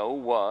did so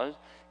was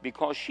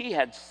because she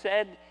had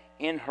said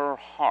in her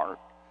heart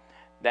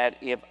that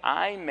if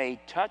I may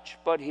touch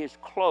but his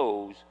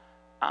clothes,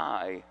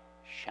 I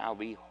shall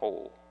be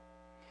whole.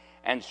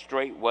 And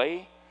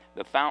straightway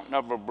the fountain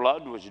of her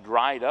blood was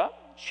dried up.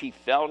 She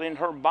felt in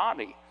her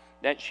body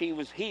that she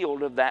was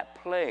healed of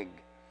that plague.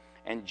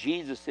 And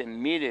Jesus,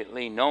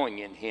 immediately knowing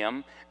in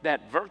him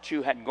that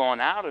virtue had gone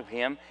out of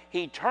him,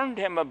 he turned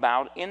him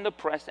about in the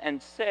press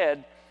and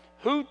said,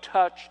 Who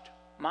touched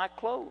my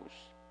clothes?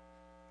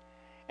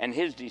 And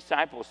his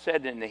disciples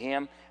said unto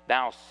him,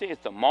 Thou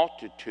seest the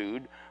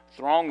multitude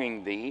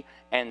thronging thee,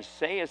 and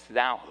sayest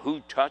thou,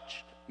 Who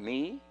touched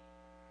me?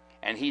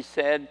 And he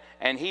said,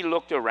 and he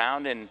looked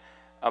around and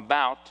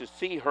about to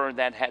see her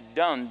that had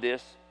done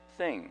this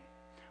thing.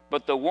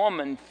 But the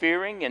woman,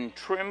 fearing and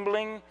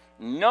trembling,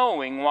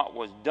 knowing what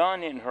was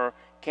done in her,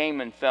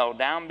 came and fell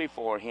down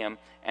before him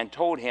and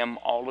told him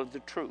all of the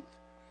truth.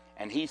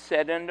 And he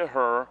said unto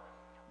her,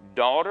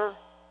 Daughter,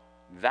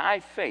 thy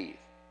faith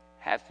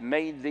hath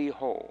made thee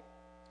whole.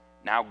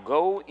 Now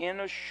go in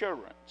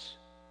assurance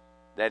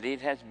that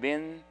it has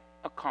been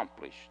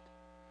accomplished,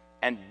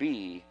 and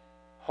be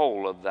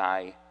whole of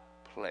thy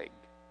plague.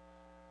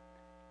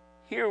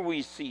 Here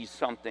we see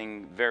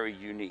something very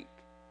unique.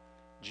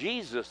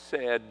 Jesus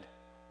said,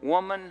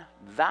 Woman,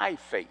 thy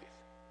faith.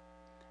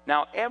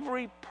 Now,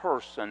 every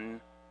person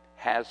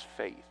has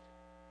faith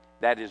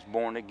that is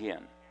born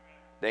again.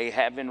 They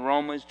have in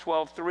Romans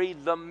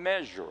 12:3 the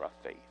measure of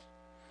faith.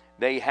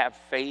 They have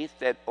faith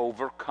that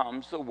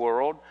overcomes the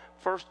world,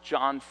 1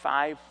 John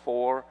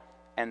 5:4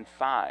 and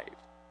 5.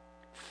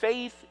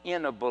 Faith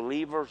in a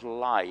believer's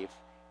life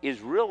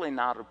is really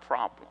not a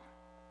problem.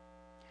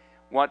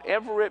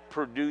 Whatever it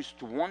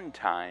produced one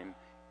time,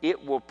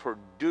 it will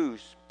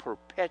produce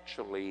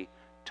perpetually,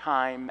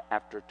 time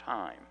after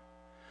time.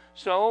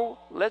 So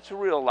let's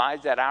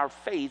realize that our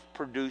faith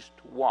produced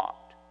what?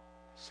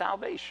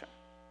 Salvation.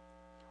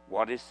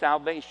 What is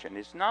salvation?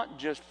 It's not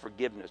just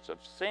forgiveness of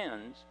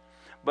sins,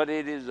 but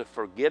it is a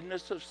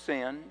forgiveness of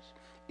sins.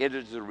 It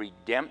is a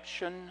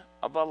redemption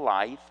of a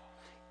life.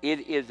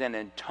 It is an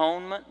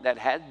atonement that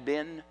has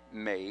been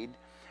made,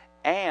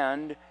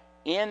 and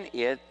in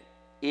it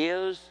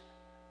is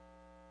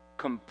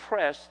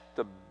compressed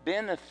the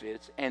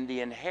benefits and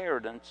the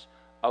inheritance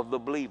of the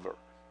believer.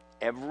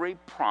 Every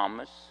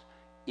promise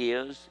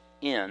is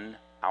in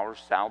our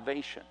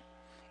salvation.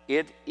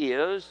 It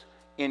is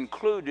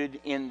included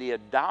in the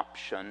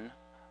adoption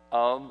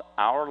of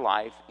our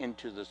life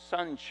into the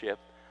sonship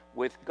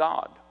with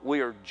God. We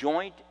are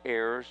joint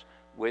heirs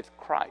with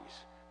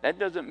Christ. That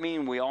doesn't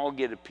mean we all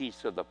get a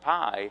piece of the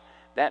pie.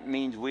 That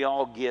means we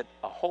all get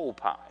a whole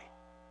pie.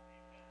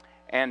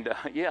 And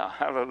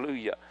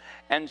hallelujah.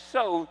 And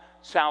so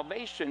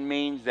salvation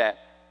means that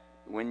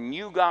when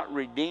you got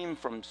redeemed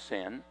from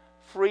sin,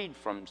 freed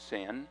from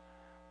sin,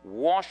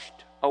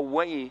 washed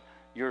away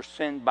your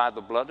sin by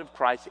the blood of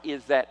Christ,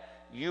 is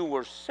that you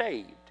were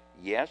saved.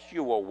 Yes,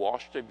 you were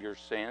washed of your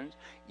sins.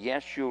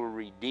 Yes, you were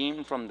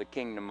redeemed from the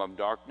kingdom of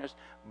darkness,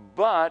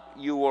 but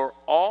you were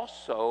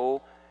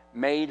also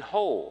made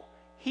whole.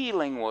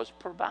 Healing was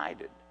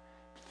provided.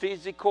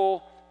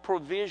 Physical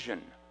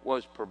provision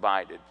was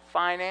provided.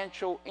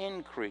 Financial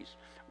increase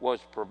was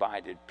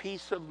provided.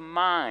 Peace of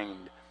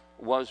mind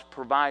was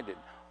provided.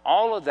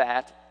 All of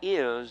that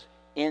is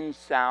in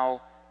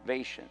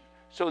salvation.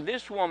 So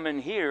this woman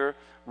here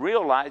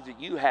realized that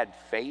you had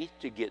faith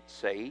to get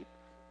saved.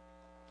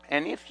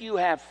 And if you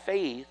have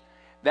faith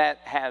that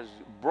has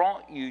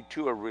brought you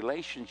to a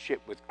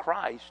relationship with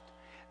Christ,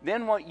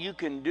 then what you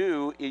can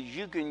do is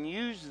you can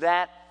use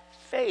that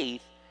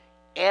faith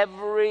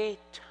every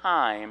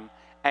time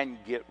and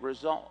get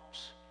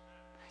results.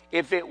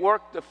 If it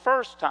worked the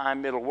first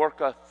time, it'll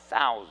work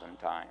 1,000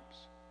 times.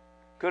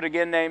 Could have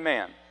gotten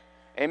amen.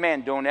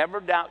 Amen. Don't ever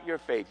doubt your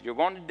faith. You're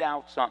going to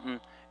doubt something,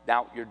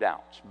 doubt your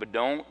doubts. But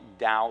don't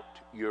doubt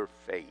your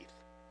faith.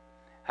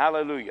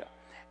 Hallelujah.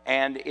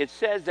 And it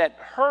says that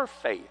her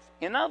faith,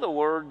 in other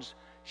words,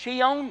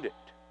 she owned it.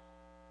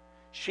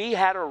 She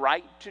had a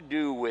right to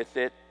do with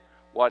it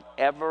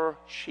whatever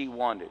she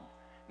wanted.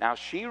 Now,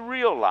 she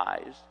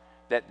realized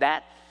that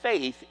that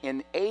faith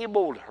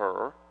enabled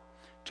her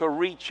to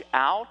reach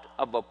out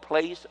of a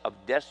place of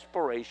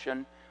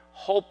desperation,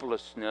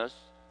 hopelessness,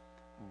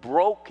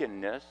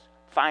 brokenness,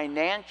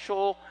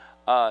 financial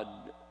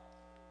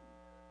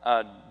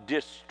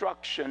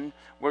destruction,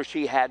 where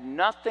she had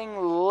nothing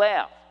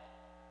left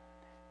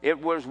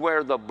It was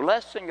where the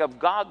blessing of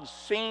God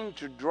seemed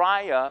to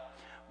dry up,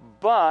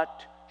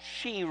 but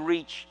she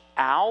reached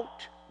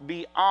out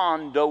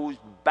beyond those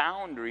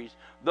boundaries,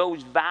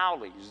 those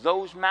valleys,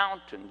 those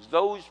mountains,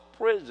 those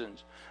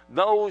prisons,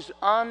 those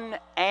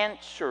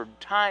unanswered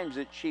times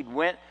that she'd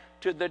went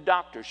to the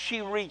doctor.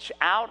 She reached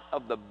out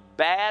of the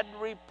bad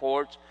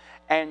reports,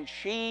 and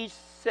she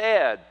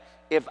said,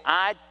 if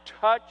I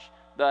touch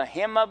the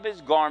hem of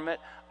his garment,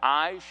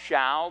 I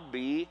shall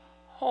be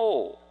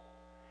whole.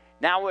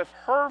 Now, if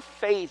her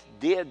faith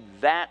did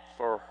that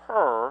for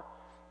her,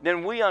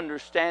 then we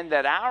understand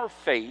that our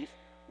faith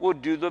will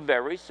do the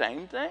very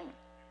same thing.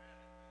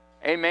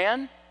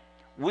 Amen?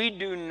 We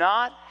do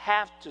not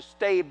have to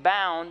stay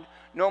bound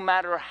no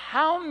matter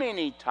how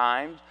many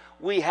times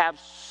we have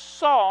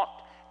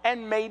sought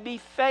and maybe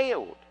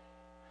failed.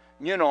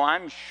 You know,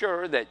 I'm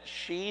sure that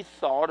she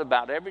thought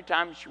about every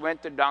time she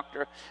went to the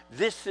doctor,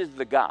 this is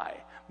the guy.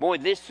 Boy,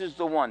 this is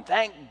the one.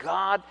 Thank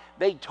God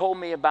they told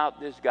me about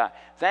this guy.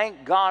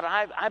 Thank God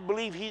I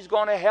believe he's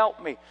going to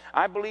help me.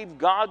 I believe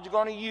God's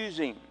going to use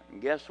him.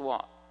 And guess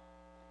what?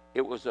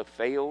 It was a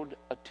failed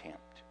attempt.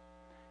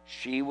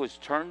 She was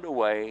turned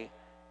away,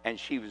 and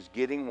she was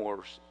getting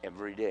worse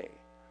every day.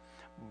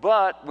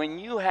 But when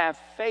you have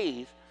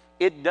faith,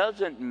 it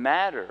doesn't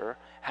matter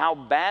how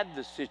bad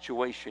the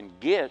situation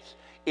gets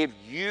if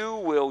you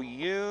will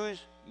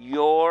use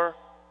your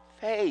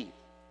faith.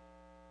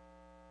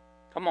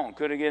 Come on,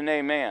 could I get an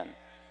amen?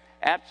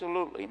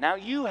 Absolutely. Now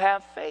you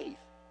have faith.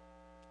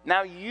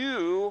 Now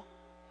you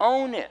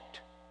own it.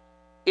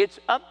 It's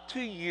up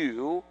to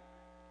you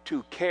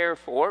to care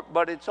for it,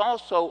 but it's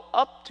also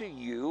up to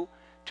you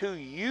to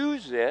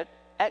use it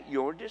at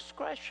your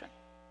discretion.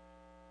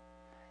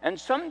 And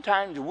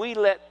sometimes we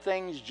let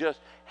things just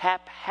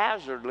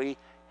haphazardly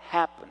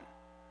happen.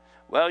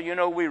 Well, you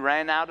know, we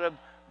ran out of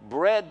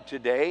bread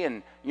today,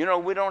 and, you know,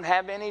 we don't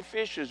have any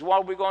fishes.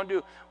 What are we going to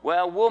do?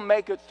 Well, we'll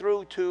make it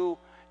through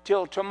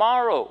till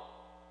tomorrow.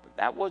 But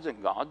that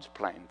wasn't God's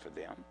plan for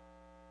them.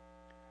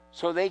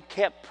 So they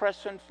kept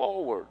pressing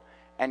forward.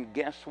 And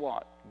guess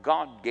what?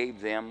 God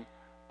gave them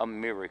a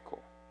miracle.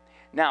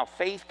 Now,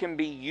 faith can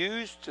be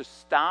used to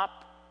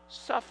stop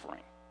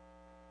suffering.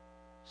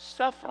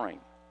 Suffering,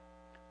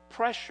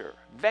 pressure,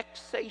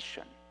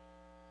 vexation,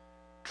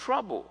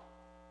 trouble,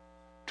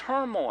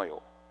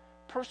 turmoil,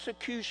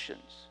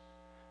 persecutions,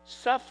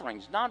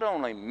 sufferings, not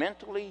only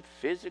mentally,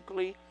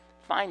 physically,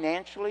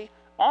 financially,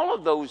 all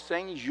of those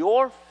things,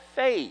 your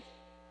faith,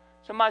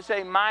 somebody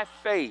say, my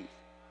faith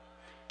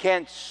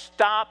can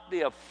stop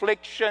the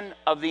affliction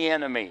of the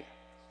enemy.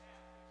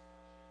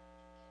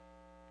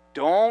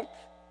 Don't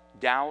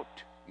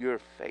doubt your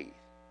faith.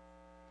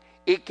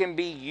 It can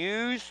be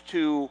used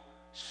to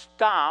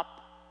stop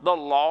the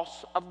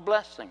loss of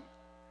blessing.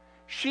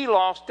 She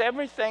lost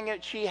everything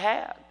that she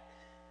had.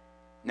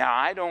 Now,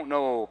 I don't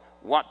know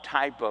what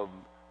type of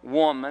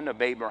woman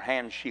of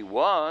Abraham she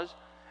was,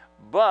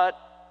 but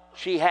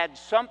she had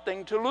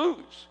something to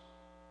lose,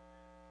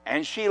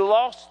 and she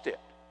lost it.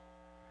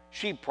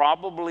 She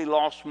probably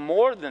lost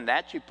more than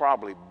that. She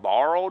probably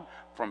borrowed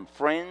from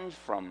friends,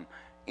 from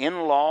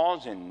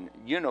in-laws and,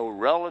 you know,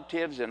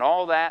 relatives and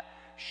all that.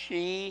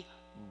 She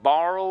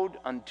borrowed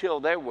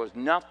until there was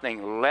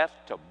nothing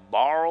left to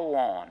borrow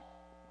on.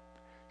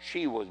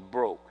 She was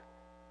broke.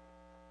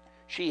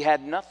 She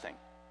had nothing.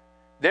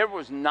 There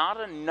was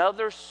not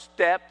another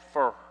step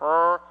for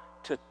her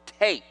to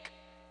take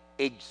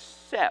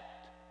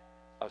except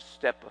a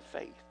step of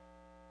faith.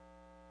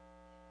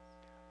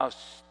 A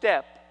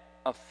step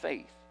of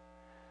faith.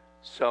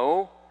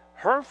 So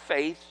her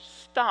faith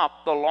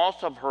stopped the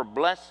loss of her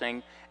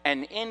blessing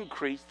and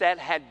increase that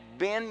had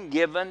been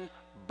given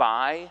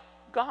by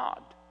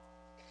God.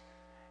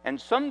 And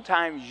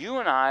sometimes you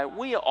and I,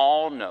 we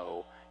all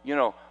know, you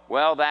know,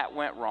 well, that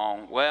went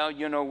wrong. Well,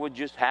 you know, we'll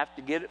just have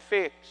to get it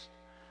fixed.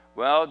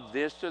 Well,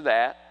 this or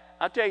that.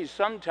 I'll tell you,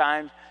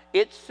 sometimes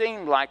it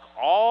seemed like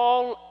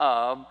all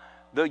of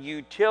the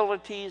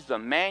utilities, the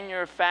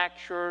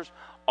manufacturers,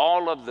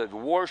 all of the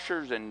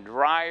washers and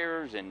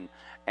dryers and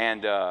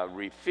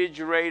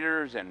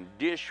refrigerators and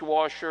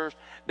dishwashers,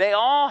 they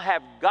all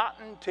have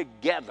gotten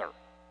together.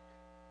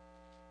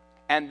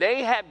 And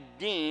they have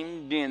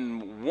deemed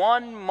in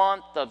 1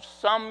 month of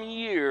some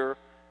year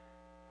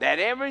that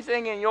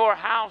everything in your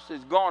house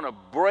is going to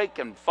break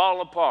and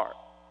fall apart.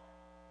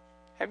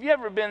 Have you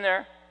ever been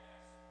there?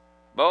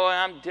 Boy,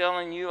 I'm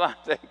telling you, I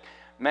think,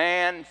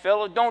 man,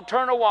 fellas, don't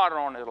turn the water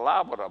on. It's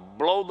liable to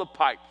blow the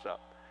pipes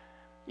up.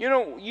 You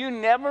know, you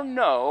never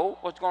know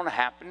what's going to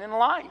happen in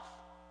life.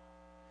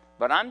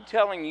 But I'm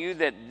telling you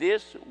that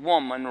this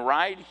woman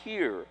right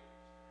here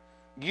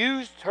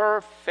used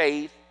her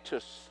faith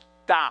to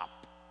stop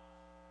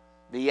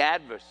the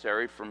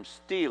adversary from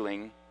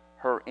stealing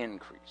her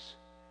increase.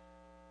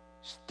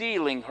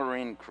 Stealing her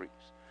increase.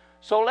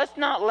 So let's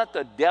not let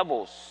the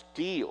devil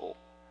steal.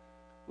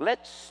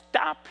 Let's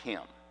stop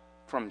him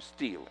from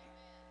stealing.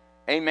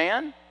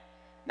 Amen?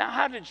 Now,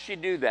 how did she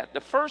do that? The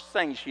first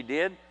thing she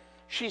did,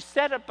 she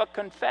set up a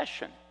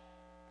confession.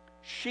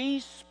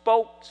 She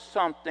spoke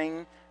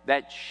something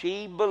that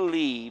she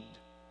believed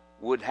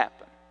would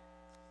happen.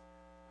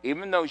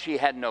 Even though she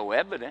had no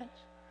evidence,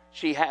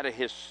 she had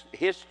a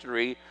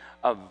history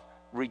of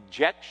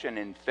rejection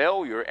and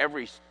failure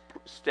every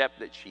step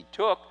that she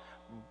took,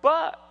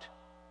 but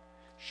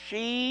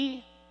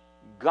she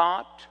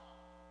got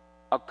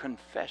a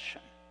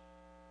confession.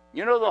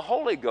 You know, the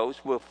Holy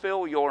Ghost will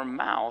fill your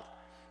mouth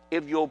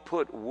if you'll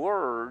put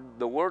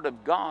the Word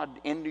of God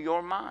into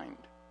your mind.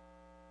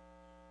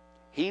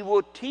 He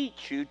will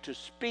teach you to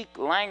speak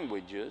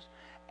languages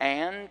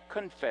and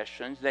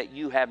confessions that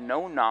you have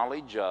no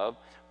knowledge of.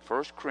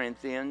 1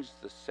 Corinthians,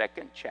 the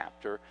 2nd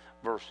chapter,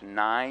 verse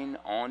 9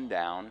 on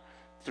down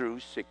through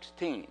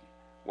 16.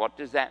 What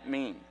does that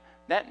mean?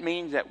 That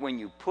means that when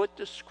you put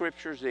the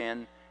scriptures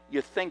in,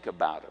 you think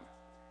about them.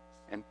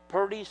 And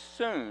pretty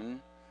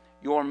soon,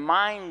 your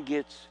mind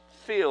gets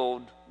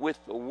filled with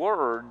the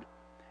Word,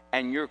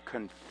 and your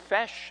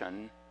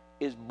confession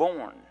is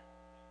born.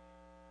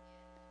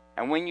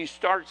 And when you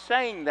start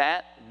saying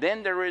that,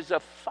 then there is a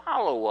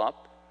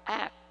follow-up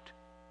act.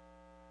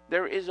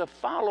 There is a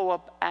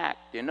follow-up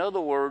act. In other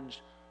words,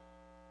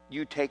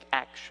 you take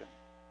action.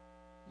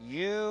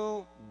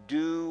 You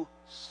do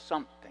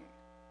something.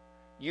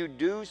 You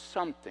do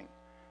something.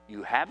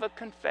 You have a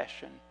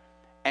confession,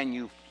 and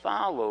you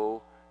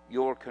follow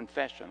your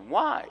confession.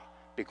 Why?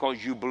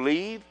 Because you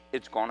believe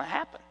it's going to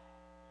happen.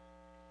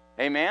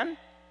 Amen?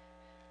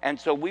 And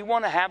so we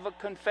want to have a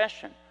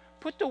confession.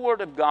 Put the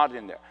Word of God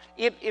in there.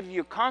 If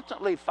you're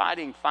constantly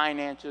fighting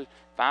finances,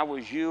 if I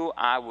was you,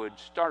 I would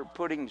start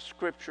putting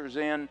scriptures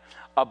in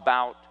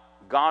about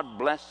God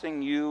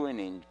blessing you and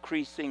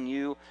increasing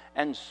you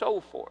and so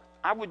forth.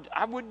 I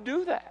would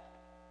do that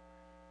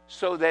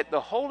so that the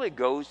Holy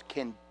Ghost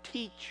can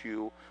teach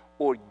you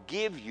or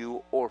give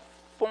you or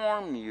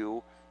form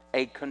you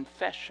a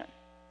confession.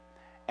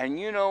 And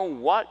you know,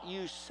 what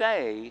you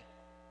say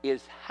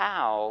is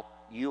how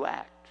you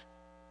act.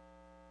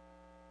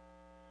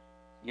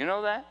 You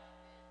know that?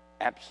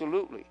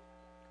 Absolutely.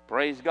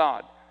 Praise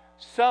God.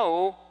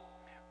 So,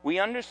 we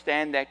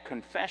understand that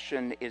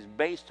confession is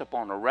based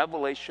upon a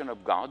revelation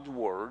of God's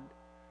Word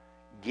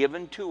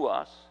given to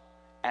us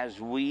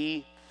as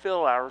we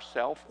fill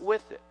ourselves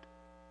with it.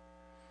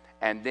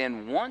 And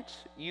then once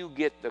you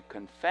get the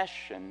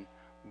confession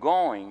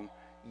going,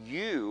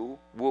 you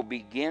will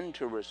begin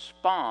to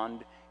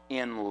respond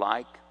in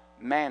like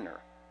manner.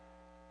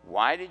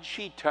 Why did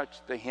she touch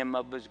the hem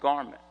of his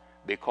garment?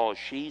 Because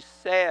she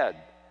said,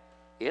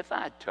 if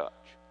I touch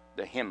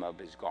the hem of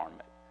his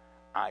garment,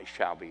 I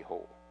shall be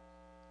whole.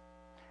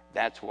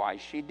 That's why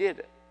she did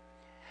it.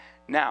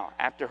 Now,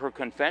 after her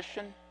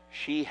confession,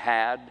 she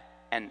had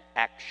an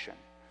action.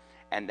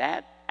 And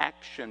that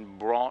action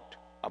brought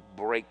a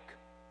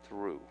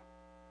breakthrough.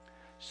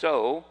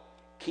 So,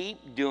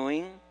 keep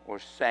doing or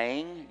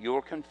saying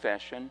your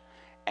confession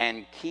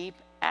and keep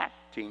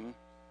acting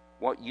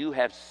what you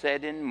have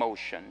set in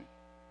motion,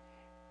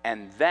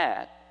 and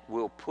that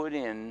will put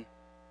in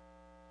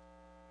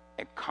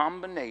a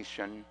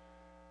combination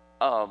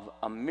of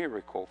a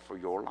miracle for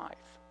your life.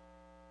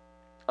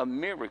 A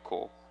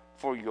miracle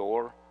for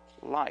your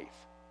life.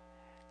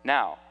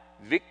 Now,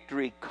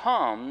 victory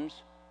comes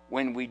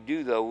when we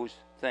do those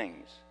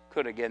things.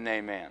 Could I get an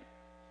amen?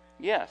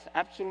 Yes,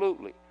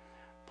 absolutely.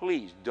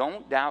 Please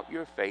don't doubt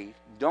your faith.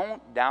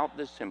 Don't doubt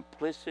the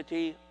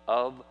simplicity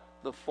of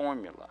the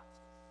formula.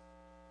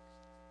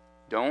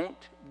 Don't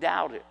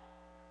doubt it.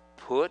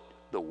 Put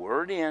the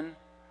Word in.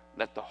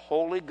 Let the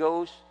Holy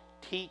Ghost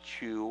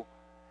teach you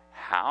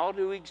how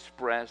to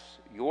express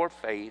your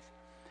faith,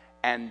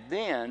 and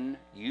then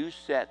you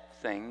set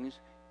things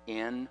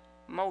in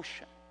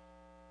motion.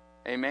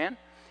 Amen?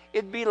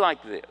 It'd be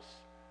like this.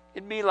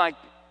 It'd be like,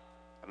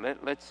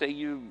 let's say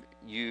you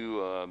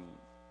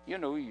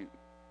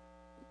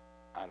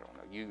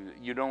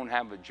don't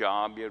have a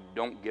job, you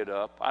don't get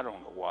up, I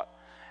don't know what,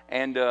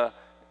 and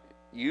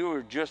you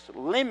are just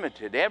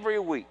limited every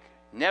week,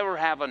 never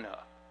have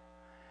enough.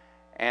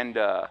 And,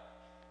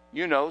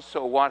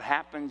 so what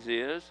happens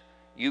is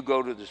you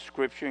go to the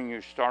scripture and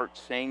you start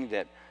saying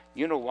that,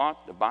 you know what,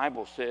 the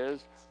Bible says,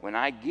 when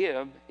I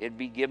give, it'd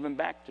be given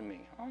back to me.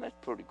 Oh, that's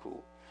pretty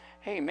cool.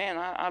 Hey, man,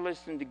 I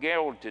listened to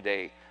Gerald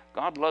today.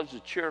 God loves a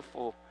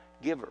cheerful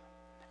giver.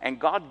 And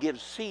God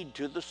gives seed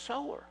to the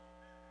sower.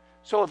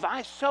 So if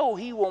I sow,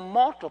 he will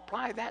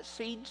multiply that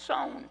seed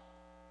sown.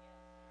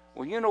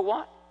 Well, you know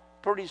what?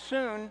 Pretty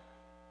soon,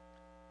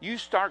 you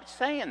start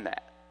saying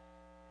that.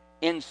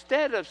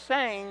 Instead of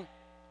saying,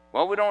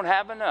 well, we don't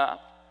have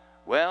enough.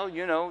 Well,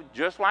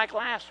 just like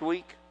last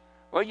week.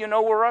 Well,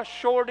 we're us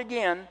short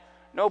again.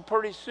 No,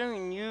 pretty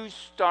soon you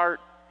start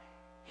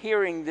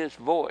hearing this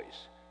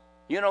voice.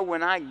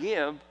 When I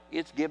give,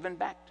 it's given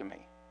back to me.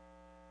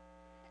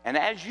 And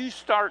as you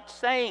start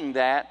saying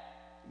that,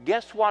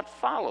 guess what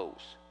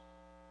follows?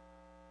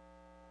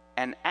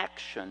 An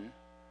action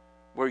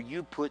where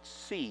you put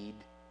seed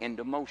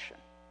into motion.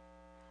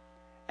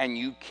 And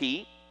you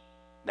keep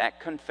that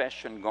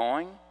confession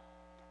going,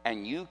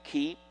 and you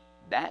keep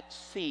that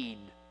seed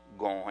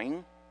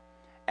going,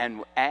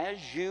 and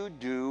as you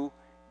do,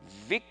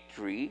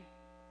 victory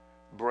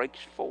breaks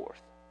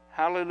forth.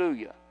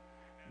 Hallelujah.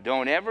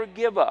 Don't ever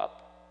give up.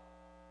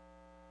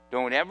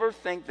 Don't ever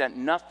think that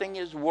nothing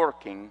is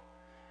working,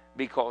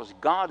 because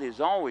God is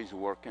always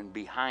working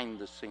behind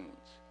the scenes.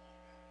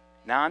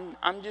 Now,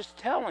 I'm just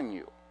telling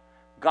you,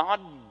 God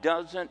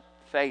doesn't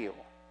fail.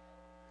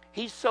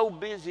 He's so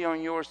busy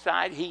on your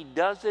side, he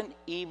doesn't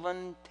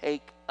even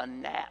take a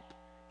nap.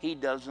 He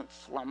doesn't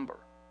slumber.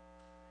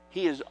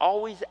 He is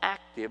always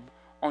active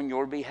on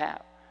your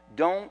behalf.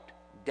 Don't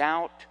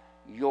doubt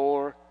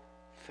your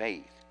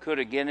faith. Could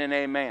I get an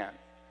amen?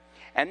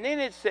 And then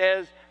it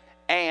says,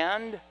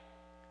 and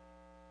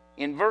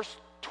in verse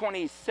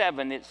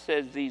 27, it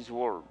says these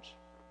words.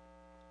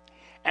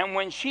 And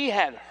when she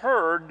had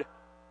heard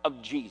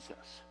of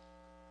Jesus.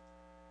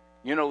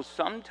 You know,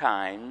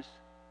 sometimes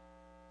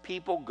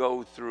people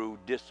go through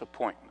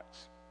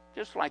disappointments,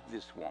 just like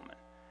this woman.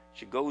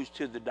 She goes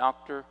to the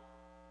doctor.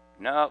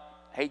 Nope,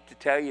 hate to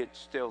tell you, it's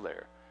still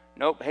there.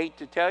 Nope, hate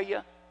to tell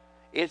you,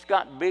 it's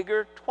got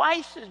bigger,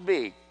 twice as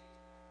big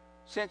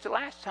since the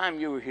last time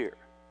you were here.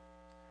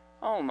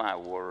 Oh, my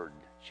word.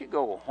 She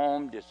go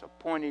home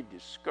disappointed,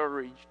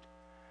 discouraged,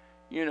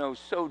 you know,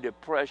 so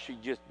depressed she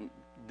just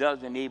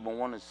doesn't even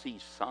want to see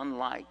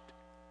sunlight.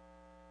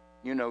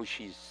 You know,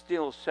 she's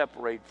still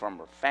separated from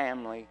her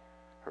family,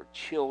 her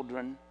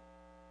children.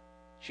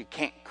 She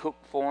can't cook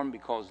for them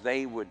because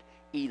they would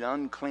eat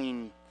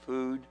unclean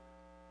food.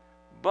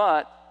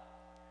 But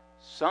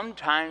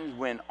sometimes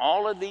when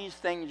all of these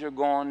things are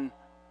going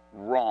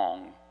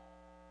wrong,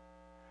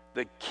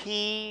 the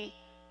key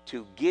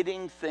to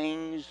getting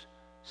things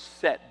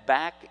set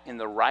back in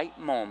the right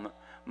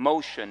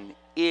motion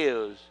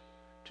is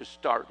to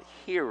start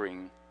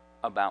hearing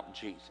about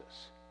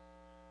Jesus.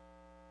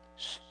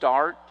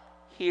 Start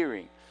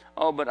hearing.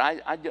 Oh, but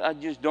I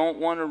just don't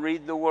want to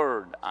read the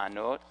Word. I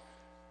know it.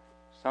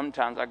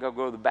 Sometimes I go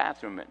to the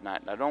bathroom at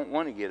night and I don't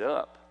want to get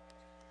up.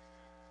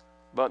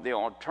 But the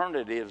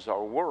alternatives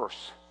are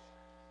worse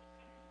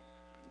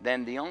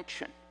than the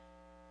unction.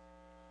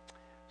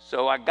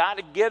 So I got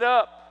to get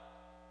up.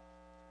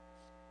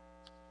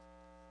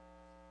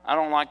 I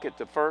don't like it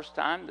the first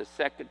time, the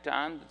second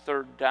time, the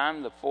third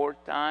time, the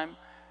fourth time.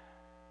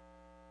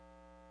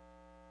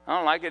 I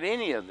don't like it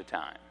any of the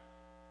time.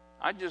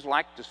 I just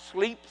like to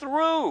sleep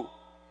through.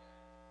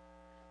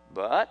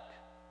 But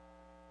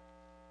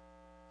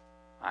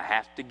I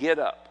have to get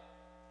up.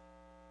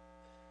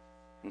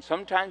 And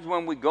sometimes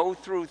when we go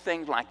through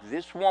things like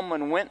this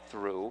woman went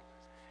through,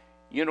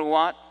 you know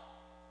what?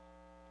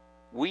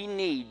 We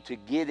need to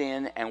get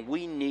in and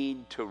we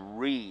need to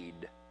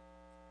read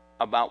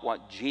about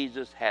what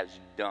Jesus has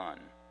done.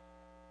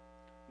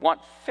 What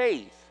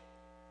faith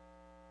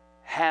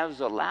has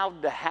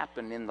allowed to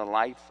happen in the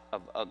life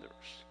of others.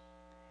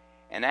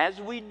 And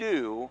as we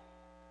do,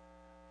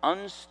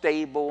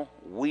 unstable,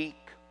 weak,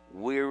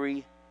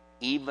 weary,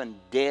 even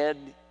dead,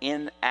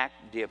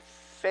 inactive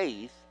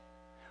faith,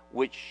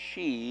 which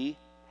she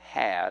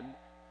had,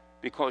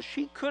 because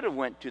she could have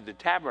went to the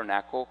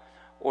tabernacle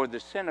or the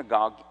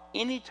synagogue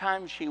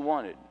anytime she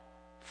wanted,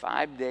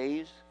 5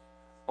 days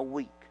a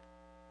week,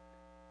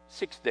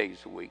 6 days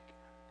a week,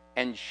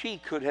 and she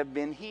could have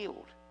been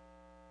healed.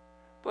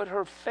 But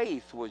her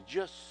faith was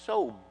just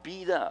so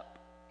beat up.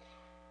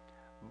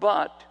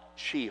 But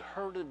she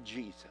heard of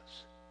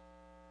Jesus.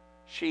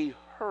 She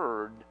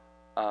heard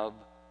of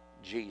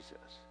Jesus.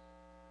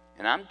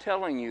 And I'm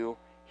telling you,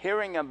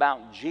 hearing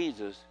about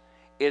Jesus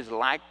is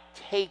like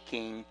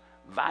taking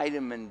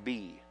vitamin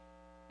B.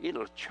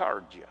 It'll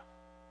charge you.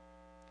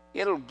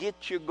 It'll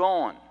get you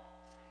going.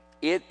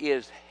 It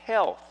is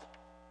health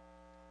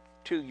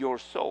to your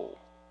soul.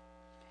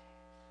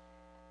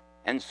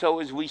 And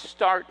so as we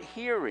start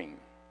hearing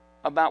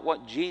about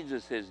what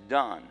Jesus has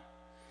done,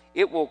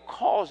 it will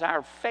cause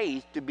our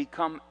faith to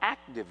become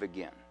active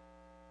again.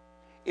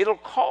 It'll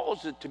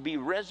cause it to be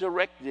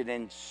resurrected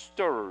and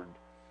stirred.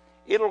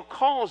 It'll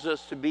cause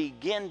us to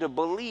begin to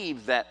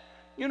believe that,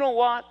 you know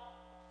what?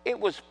 It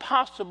was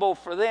possible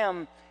for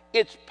them.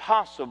 It's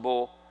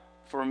possible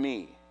for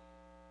me.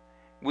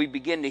 We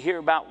begin to hear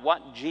about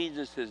what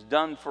Jesus has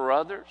done for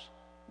others,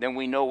 then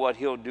we know what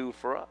he'll do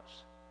for us.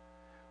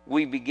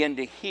 We begin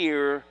to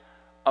hear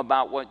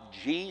about what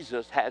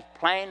Jesus has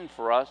planned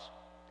for us,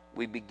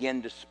 we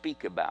begin to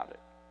speak about it.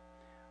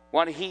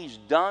 What he's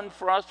done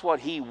for us, what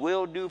he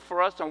will do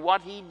for us, and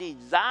what he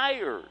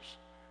desires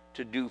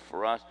to do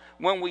for us.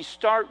 When we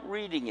start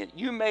reading it,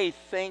 you may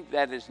think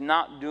that it's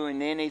not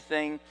doing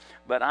anything,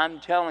 but I'm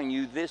telling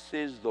you, this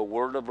is the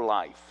word of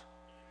life.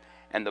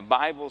 And the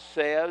Bible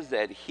says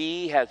that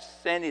he has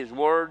sent his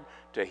word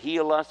to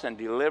heal us and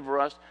deliver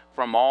us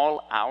from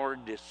all our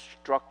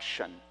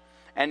destruction.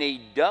 And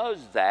he does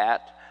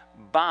that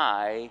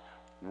by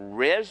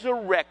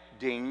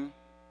resurrecting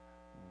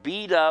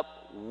beat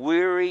up,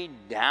 weary,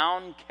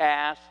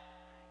 downcast,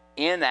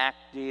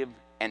 inactive,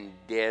 and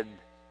dead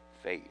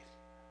faith.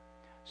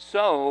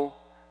 So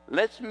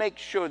let's make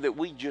sure that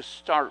we just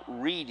start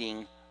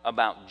reading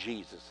about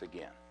Jesus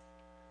again.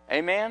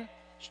 Amen?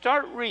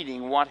 Start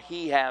reading what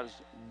he has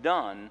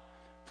done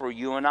for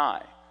you and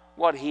I,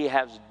 what he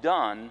has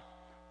done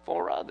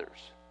for others.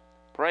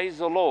 Praise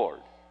the Lord.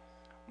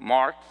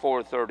 Mark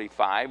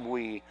 4:35,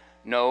 we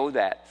know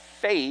that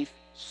faith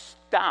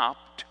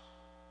stopped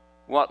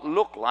what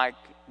looked like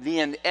the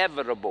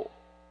inevitable.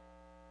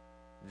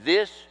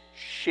 This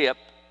ship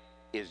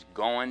is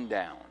going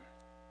down.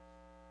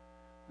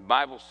 The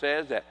Bible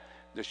says that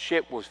the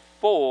ship was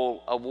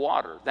full of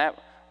water.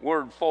 That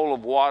word full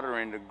of water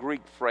in the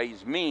Greek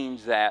phrase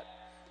means that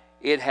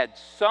it had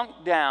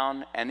sunk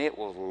down and it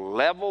was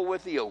level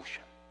with the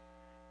ocean.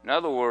 In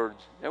other words,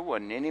 there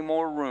wasn't any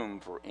more room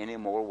for any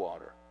more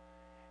water.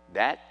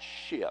 That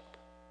ship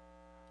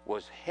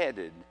was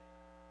headed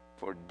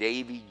for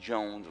Davy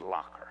Jones'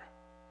 locker.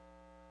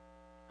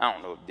 I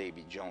don't know if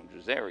Davy Jones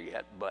was there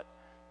yet, but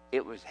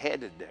it was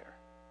headed there.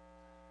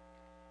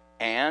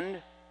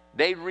 And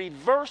they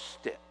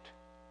reversed it.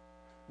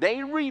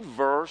 They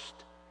reversed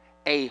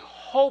a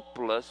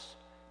hopeless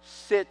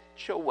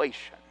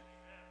situation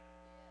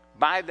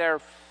by their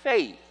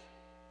faith.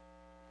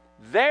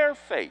 Their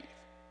faith.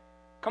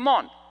 Come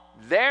on.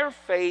 Their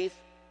faith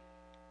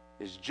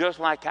is just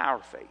like our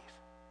faith.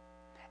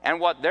 And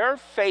what their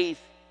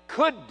faith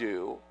could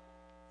do,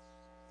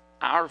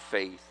 our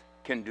faith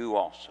can do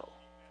also.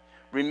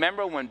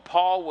 Remember when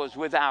Paul was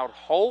without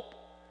hope,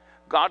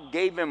 God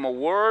gave him a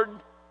word: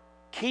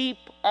 keep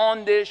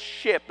on this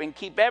ship and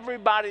keep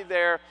everybody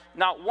there.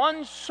 Not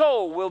one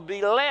soul will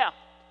be left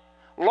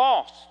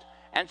lost.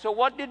 And so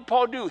what did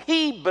Paul do?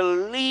 He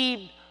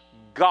believed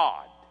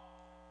God,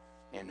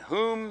 in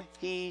whom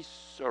he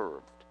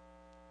served.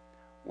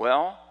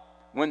 Well,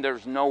 when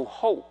there's no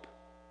hope,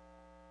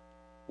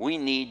 we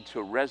need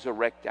to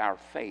resurrect our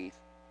faith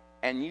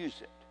and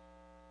use it.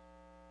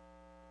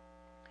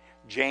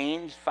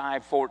 James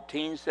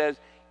 5:14 says,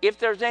 if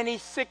there's any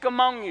sick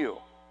among you,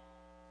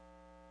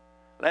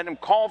 let him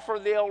call for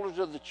the elders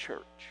of the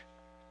church.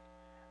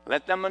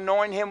 Let them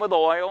anoint him with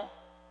oil,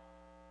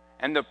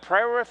 and the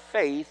prayer of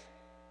faith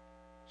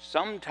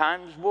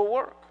sometimes will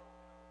work.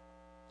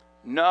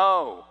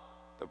 No,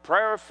 the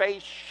prayer of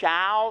faith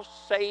shall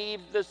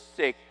save the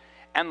sick,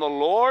 and the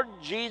Lord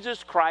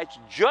Jesus Christ,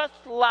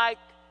 just like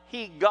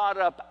he got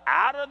up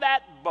out of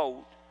that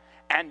boat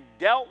and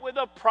dealt with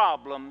a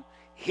problem,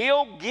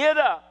 he'll get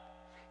up,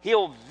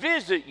 he'll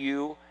visit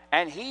you,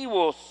 and he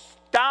will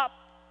stop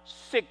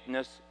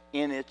sickness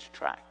in its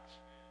tracks.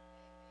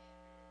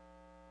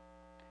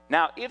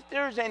 Now, if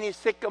there's any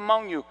sick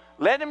among you,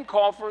 let him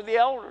call for the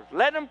elders.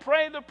 Let him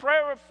pray the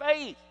prayer of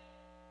faith.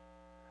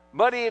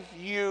 But if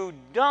you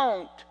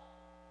don't,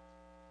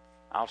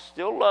 I'll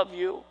still love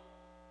you.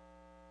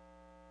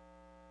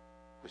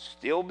 We'll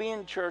still be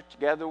in church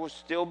together. We'll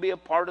still be a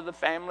part of the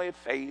family of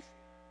faith.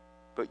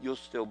 But you'll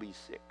still be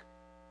sick.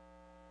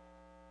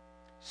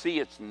 See,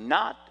 it's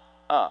not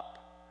up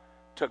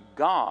to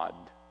God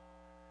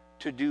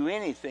to do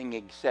anything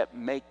except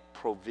make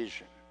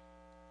provision.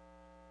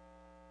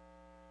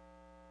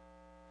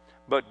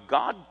 But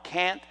God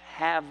can't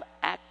have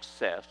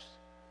access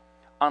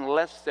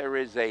unless there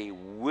is a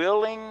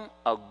willing,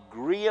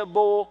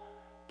 agreeable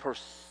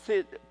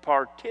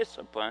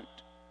participant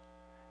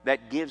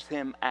that gives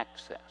him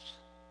access.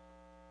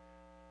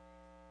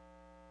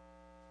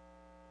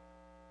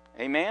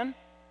 Amen?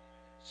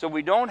 So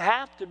we don't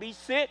have to be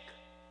sick.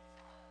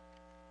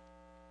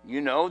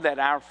 You know that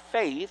our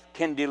faith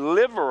can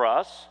deliver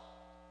us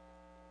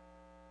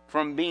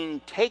from being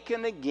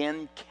taken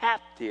again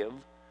captive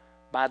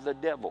by the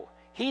devil.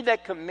 He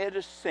that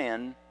committeth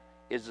sin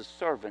is a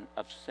servant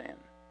of sin.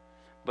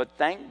 But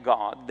thank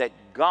God that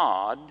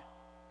God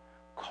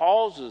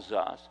causes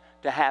us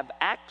to have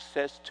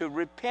access to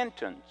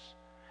repentance,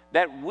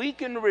 that we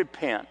can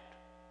repent,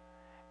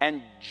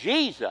 and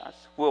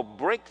Jesus will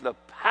break the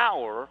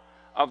power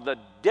of the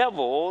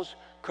devil's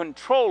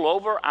control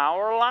over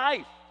our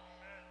life.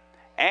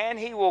 And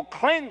he will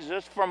cleanse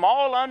us from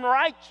all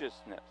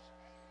unrighteousness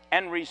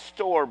and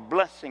restore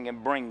blessing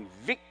and bring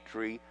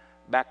victory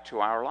back to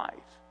our life.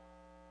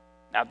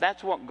 Now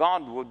that's what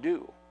God will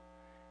do.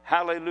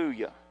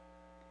 Hallelujah.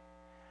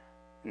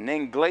 And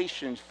then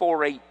Galatians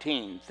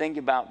 4:18. Think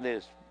about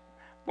this.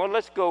 Well,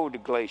 let's go to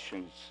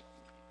Galatians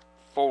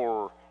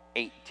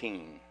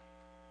 4:18.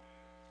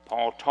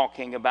 Paul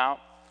talking about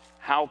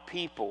how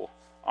people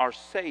are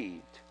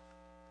saved.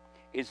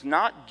 It's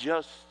not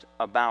just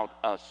about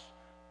us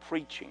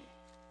preaching.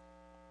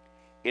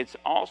 It's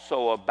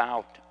also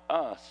about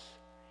us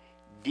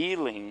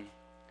dealing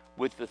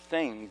with the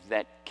things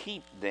that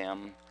keep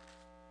them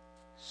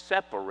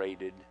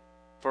separated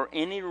for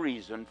any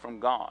reason from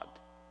God.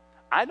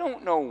 I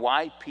don't know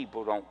why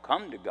people don't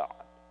come to God,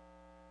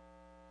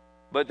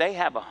 but they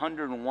have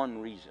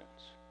 101 reasons.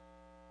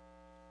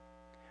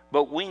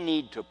 But we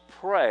need to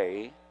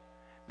pray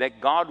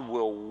that God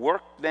will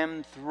work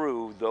them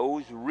through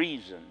those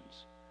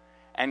reasons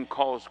and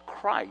cause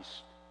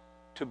Christ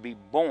to be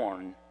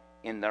born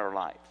in their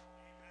life.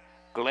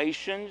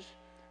 Galatians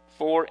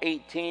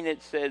 4:18,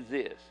 it says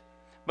this,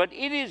 but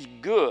it is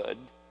good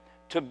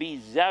to be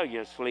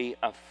zealously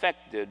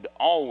affected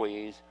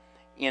always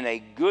in a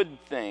good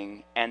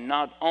thing, and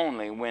not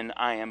only when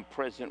I am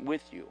present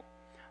with you.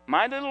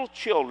 My little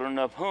children,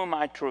 of whom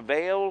I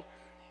travail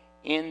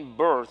in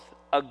birth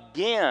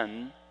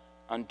again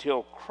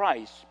until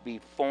Christ be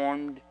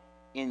formed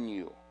in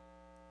you.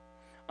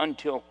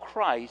 Until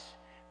Christ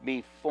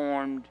be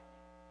formed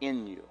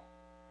in you.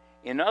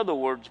 In other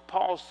words,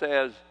 Paul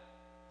says,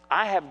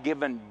 I have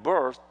given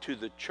birth to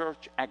the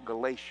church at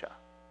Galatia.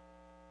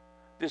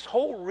 This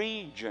whole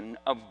region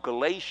of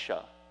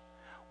Galatia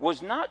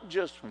was not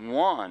just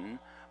won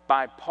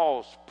by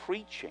Paul's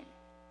preaching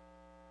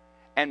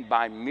and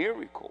by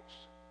miracles.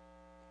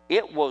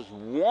 It was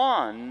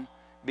won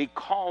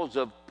because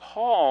of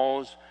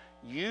Paul's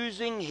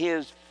using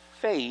his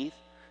faith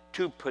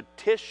to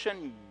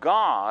petition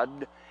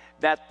God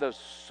that the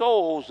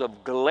souls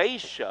of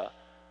Galatia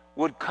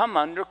would come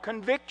under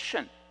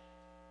conviction.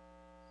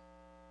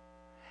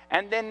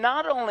 And then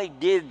not only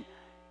did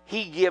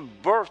he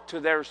give birth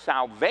to their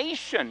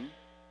salvation,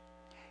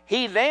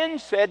 he then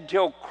said,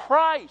 till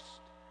Christ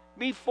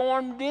be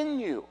formed in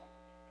you.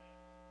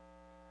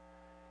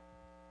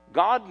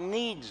 God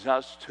needs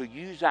us to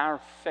use our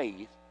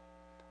faith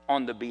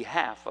on the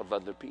behalf of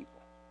other people.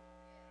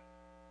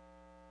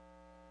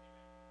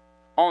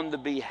 On the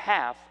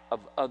behalf of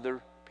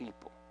other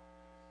people.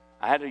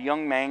 I had a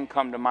young man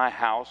come to my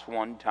house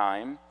one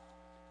time.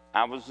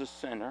 I was a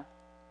sinner.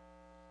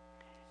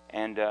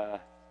 And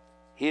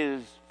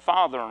his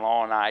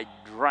father-in-law and I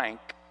drank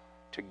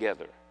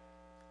together.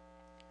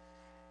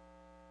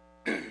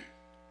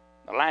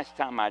 The last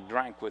time I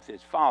drank with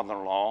his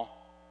father-in-law,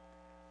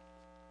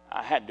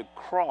 I had to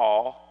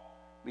crawl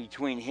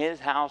between his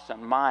house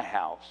and my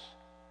house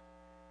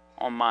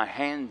on my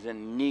hands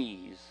and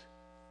knees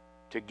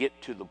to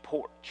get to the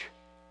porch.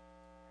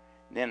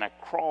 Then I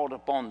crawled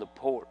up on the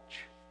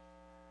porch.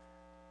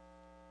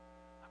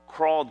 I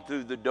crawled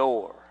through the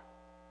door.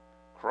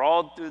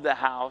 Crawled through the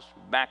house,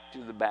 back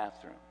to the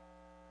bathroom.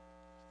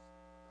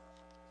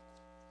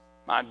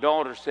 My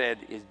daughter said,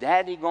 is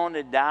Daddy going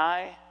to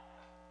die?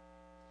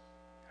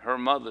 Her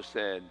mother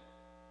said,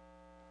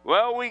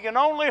 well, we can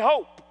only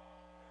hope.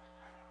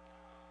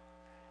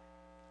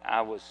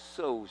 I was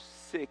so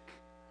sick,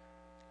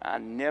 I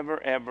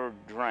never ever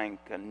drank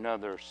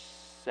another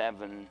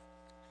 7.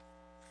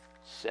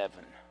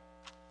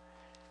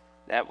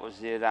 That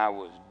was it, I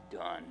was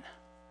done.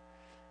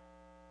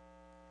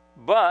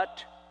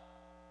 But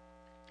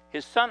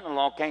his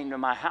son-in-law came to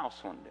my house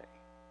one day.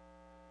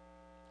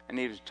 And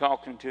he was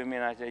talking to me,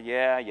 and I said,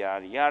 yeah,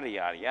 yada, yada,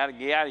 yada, yada,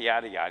 yada,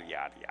 yada, yada,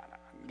 yada, yada.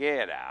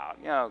 Get out.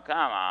 You know, come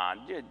on,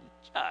 just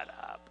shut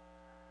up.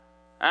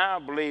 I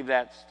don't believe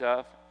that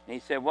stuff. And he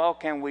said, well,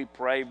 can we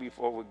pray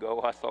before we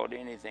go? I thought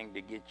anything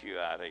to get you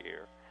out of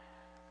here.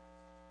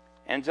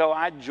 And so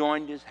I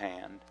joined his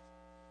hand,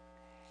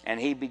 and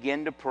he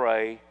began to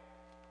pray,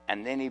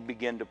 and then he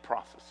began to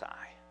prophesy.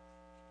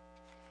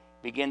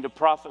 Began to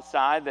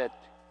prophesy that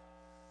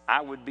I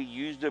would be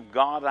used of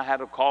God. I had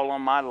a call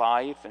on my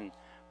life, and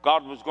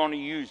God was going to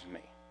use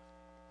me.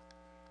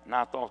 And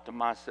I thought to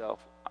myself,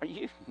 are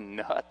you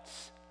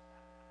nuts?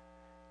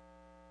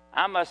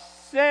 I'm a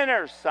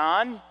sinner,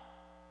 son.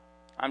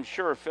 I'm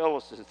sure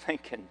Phyllis is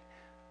thinking,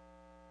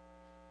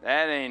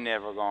 that ain't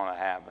never going to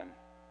happen.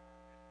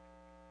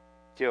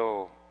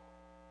 Till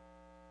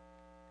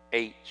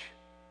H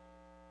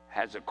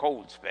has a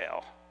cold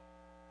spell.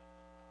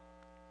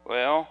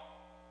 Well,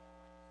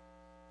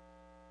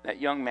 that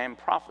young man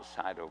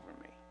prophesied over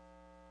me.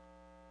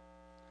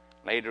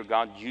 Later,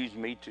 God used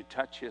me to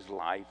touch his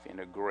life in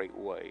a great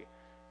way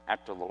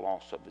after the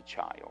loss of a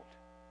child.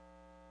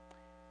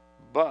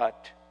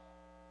 But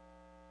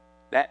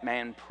that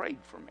man prayed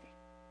for me.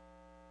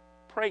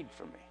 Prayed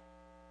for me.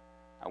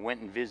 I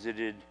went and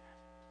visited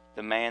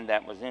the man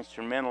that was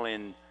instrumental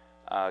in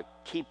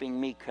keeping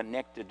me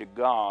connected to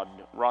God,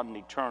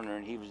 Rodney Turner,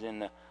 and he was in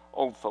the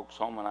old folks'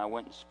 home, and I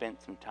went and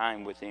spent some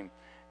time with him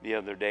the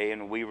other day,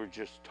 and we were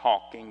just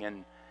talking,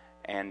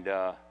 and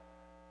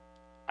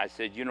I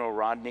said, you know,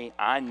 Rodney,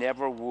 I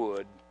never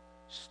would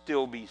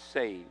still be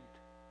saved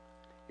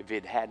if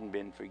it hadn't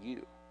been for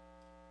you.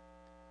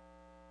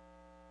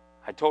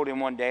 I told him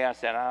one day, I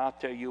said, I'll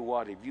tell you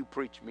what, if you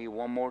preach me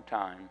one more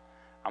time,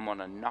 I'm going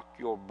to knock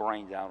your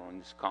brains out on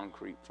this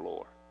concrete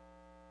floor.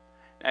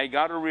 Now, you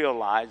got to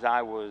realize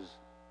I was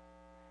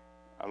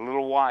a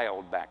little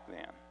wild back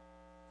then.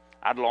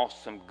 I'd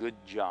lost some good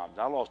jobs.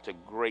 I lost a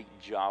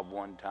great job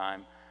one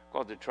time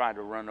because I tried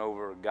to run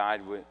over a guy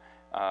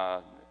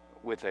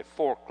with a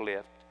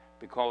forklift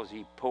because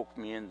he poked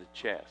me in the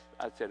chest.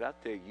 I said, I'll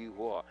tell you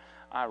what.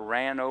 I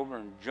ran over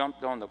and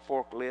jumped on the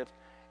forklift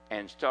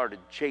and started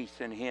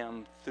chasing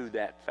him through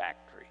that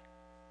factory.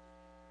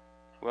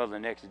 Well, the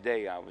next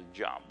day I was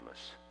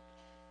jobless.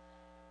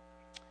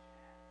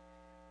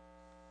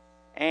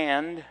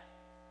 And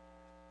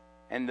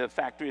in the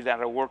factory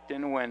that I worked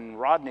in, when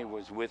Rodney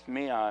was with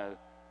me, I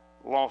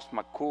lost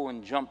my cool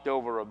and jumped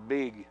over a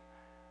big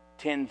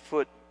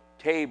 10-foot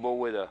table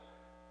with a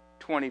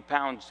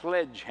 20-pound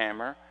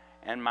sledgehammer,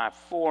 and my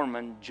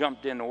foreman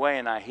jumped in the way,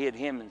 and I hit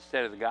him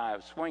instead of the guy I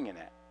was swinging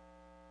at.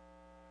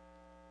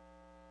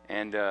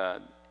 And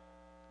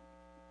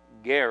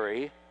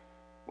Gary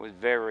was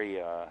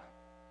very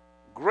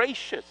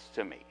gracious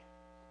to me.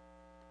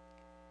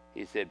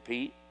 He said,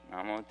 Pete,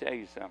 I'm going to tell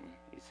you something.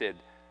 He said,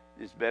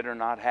 this better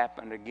not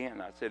happen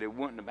again. I said, it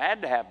wouldn't have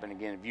had to happen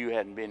again if you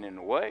hadn't been in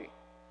the way.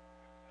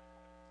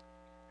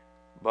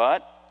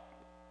 But,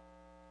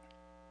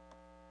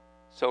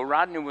 so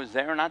Rodney was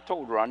there, and I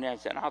told Rodney, I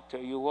said, I'll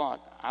tell you what,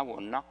 I will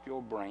knock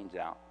your brains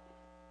out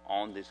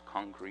on this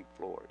concrete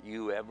floor.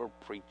 You ever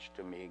preach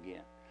to me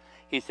again.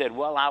 He said,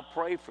 well, I'll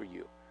pray for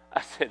you. I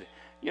said,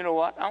 you know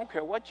what, I don't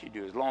care what you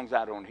do as long as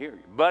I don't hear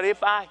you. But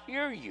if I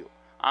hear you,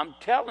 I'm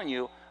telling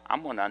you,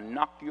 I'm going to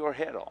knock your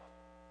head off.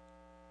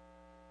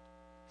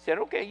 He said,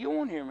 okay, you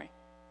won't hear me.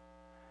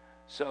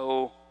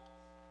 So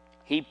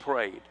he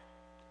prayed.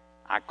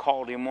 I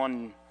called him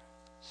one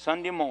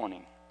Sunday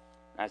morning.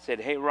 I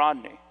said, hey,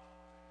 Rodney,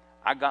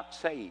 I got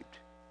saved.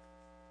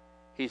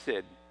 He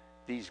said,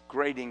 these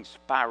great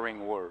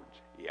inspiring words.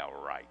 Yeah,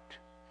 right.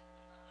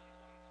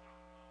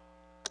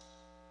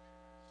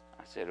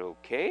 I said,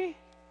 okay,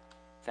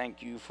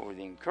 thank you for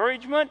the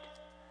encouragement.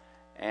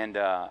 And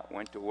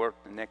went to work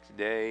the next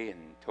day and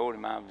told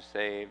him I was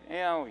saved.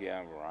 Yeah, oh,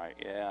 yeah, right,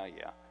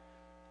 yeah.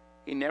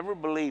 He never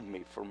believed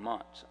me for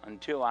months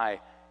until I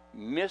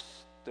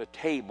missed the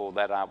table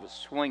that I was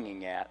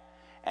swinging at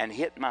and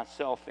hit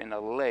myself in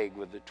the leg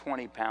with a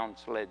 20-pound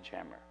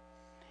sledgehammer.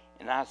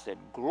 And I said,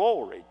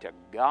 glory to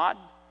God.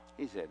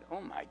 He said,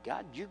 oh, my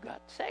God, you got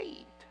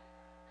saved.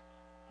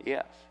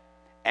 Yes.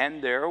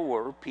 And there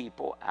were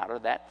people out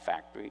of that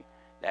factory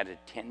that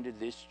attended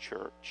this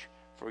church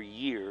for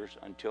years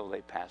until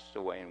they passed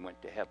away and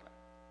went to heaven.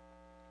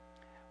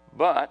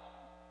 But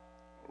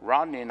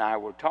Rodney and I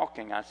were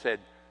talking. I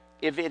said,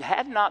 if it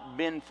had not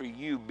been for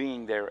you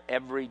being there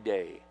every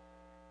day,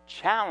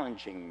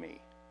 challenging me,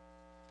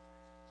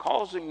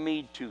 causing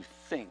me to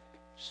think,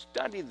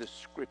 study the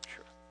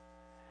scripture,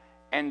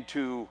 and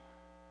to,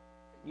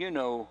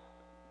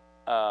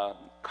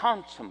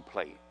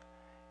 contemplate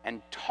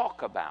and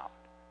talk about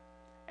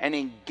and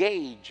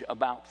engage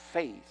about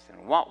faith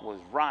and what was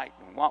right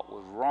and what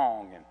was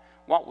wrong and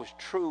what was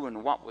true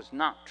and what was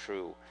not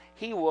true.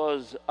 He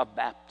was a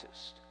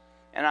Baptist,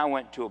 and I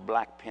went to a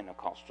black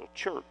Pentecostal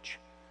church,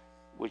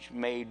 which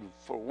made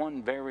for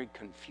one very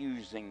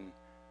confusing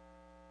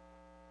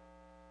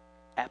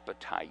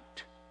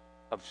appetite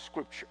of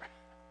Scripture.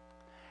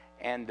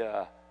 And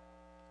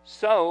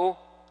so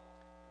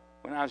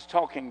when I was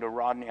talking to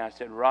Rodney, I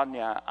said, Rodney,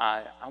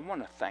 I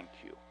want to thank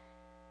you.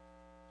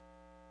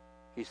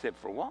 He said,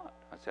 for what?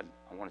 I said,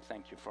 I want to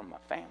thank you for my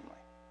family.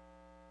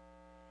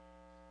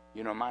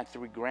 You know, my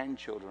 3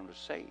 grandchildren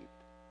are saved.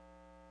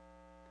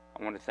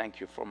 I want to thank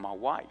you for my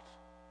wife.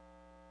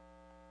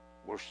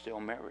 We're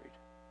still married.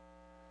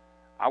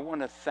 I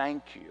want to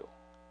thank you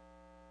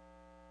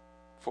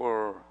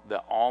for the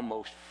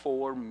almost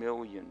 4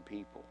 million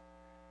people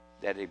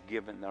that have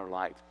given their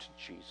life to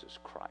Jesus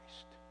Christ.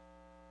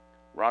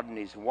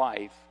 Rodney's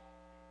wife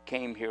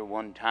came here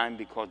one time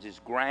because his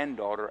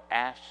granddaughter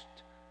asked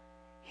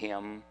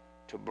him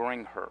to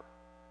bring her.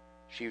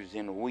 She was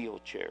in a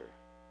wheelchair,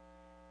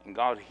 and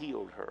God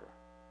healed her.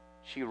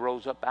 She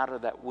rose up out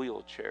of that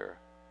wheelchair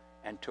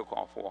and took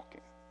off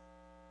walking.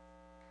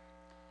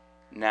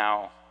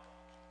 Now,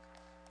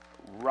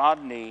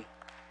 Rodney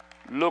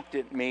looked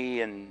at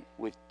me and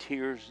with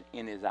tears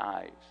in his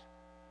eyes.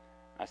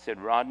 I said,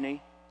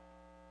 Rodney,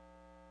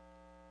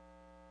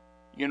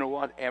 you know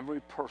what? Every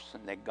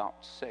person that got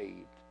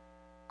saved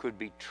could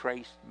be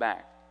traced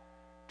back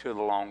to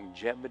the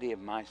longevity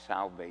of my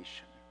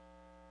salvation.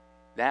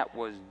 That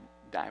was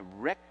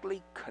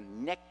directly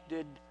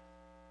connected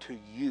to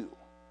you.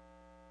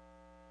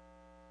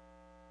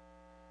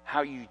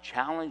 How you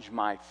challenged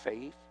my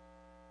faith,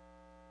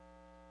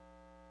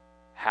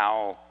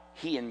 how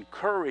he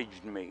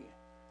encouraged me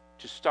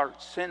to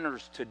start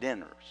Sinners to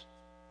Dinners,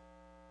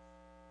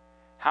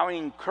 how he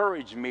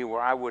encouraged me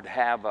where I would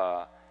have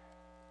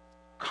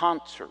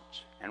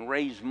concerts and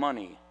raise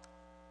money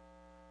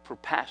for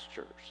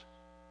pastors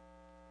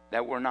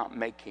that were not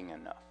making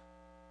enough.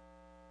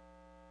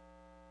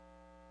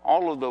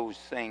 All of those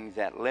things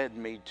that led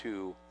me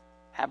to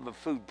have a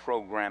food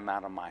program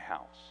out of my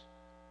house,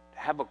 to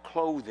have a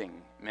clothing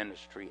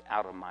ministry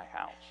out of my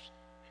house,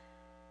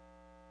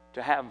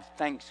 to have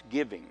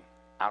Thanksgiving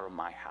out of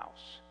my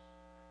house,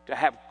 to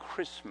have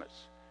Christmas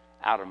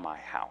out of my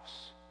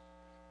house,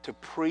 to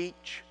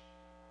preach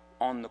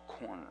on the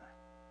corner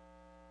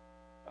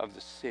of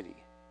the city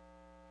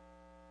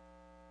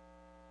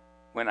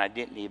when I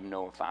didn't even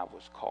know if I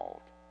was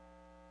called.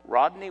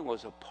 Rodney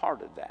was a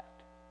part of that.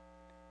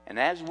 And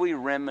as we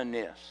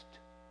reminisced,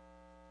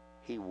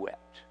 he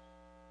wept.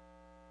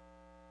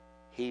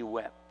 He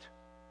wept.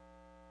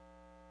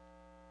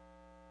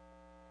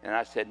 And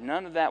I said,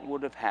 none of that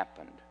would have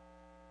happened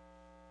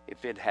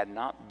if it had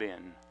not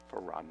been for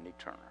Rodney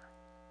Turner.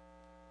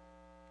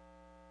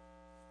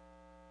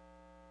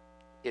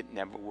 It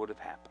never would have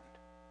happened.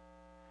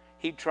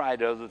 He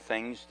tried other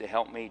things to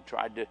help me. He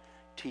tried to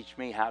teach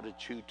me how to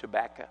chew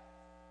tobacco.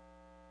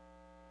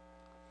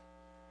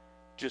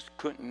 Just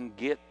couldn't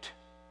get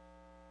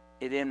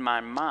it in my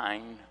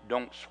mind,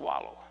 don't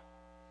swallow.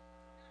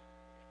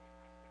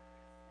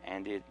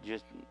 And it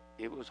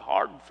was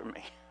hard for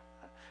me.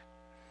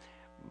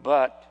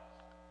 But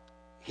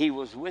he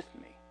was with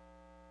me.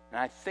 And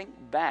I think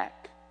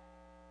back,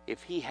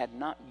 if he had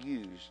not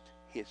used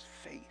his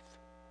faith,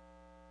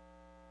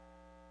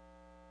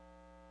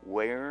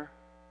 where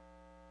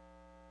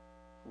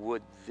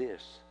would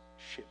this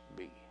ship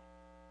be?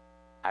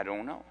 I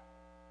don't know.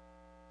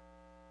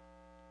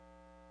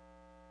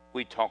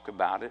 We talk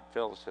about it,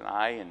 Phyllis and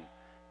I, and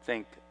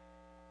think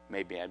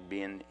maybe I'd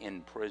been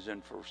in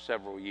prison for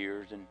several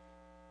years and,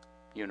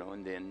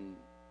 and then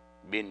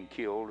been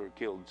killed or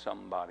killed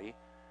somebody.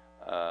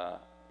 I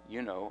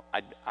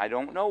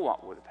don't know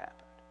what would have happened.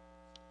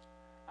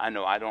 I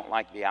know I don't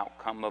like the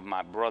outcome of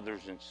my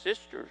brothers and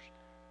sisters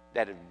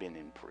that have been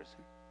in prison.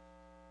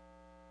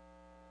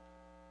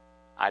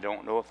 I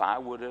don't know if I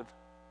would have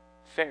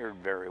fared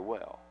very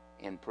well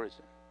in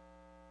prison.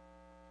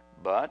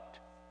 But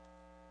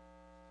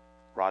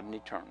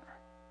Rodney Turner,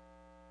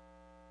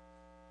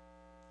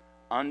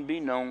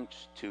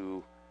 unbeknownst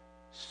to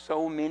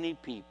so many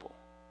people,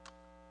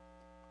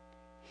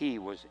 he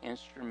was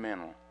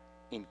instrumental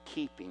in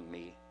keeping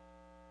me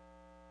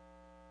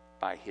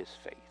by his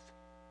faith.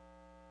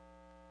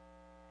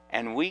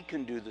 And we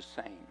can do the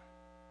same.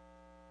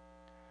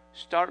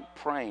 Start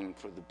praying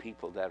for the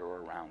people that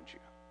are around you.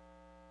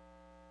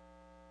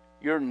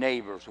 Your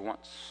neighbors want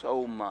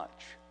so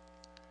much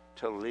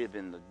to live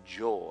in the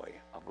joy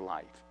of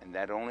life, and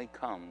that only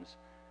comes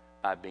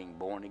by being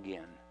born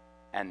again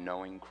and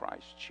knowing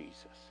Christ Jesus.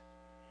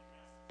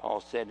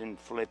 Paul said in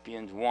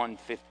Philippians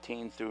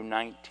 1:15 through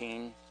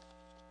 19,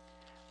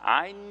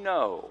 I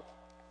know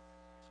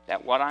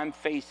that what I'm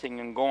facing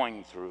and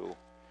going through,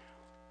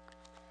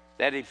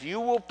 that if you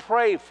will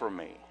pray for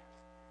me,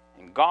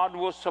 and God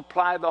will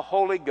supply the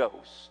Holy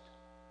Ghost,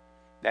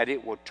 that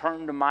it will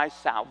turn to my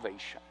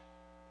salvation,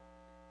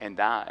 and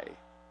I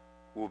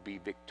will be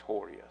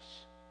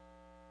victorious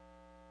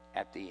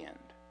at the end.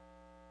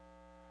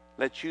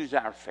 Let's use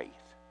our faith.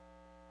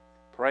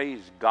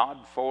 Praise God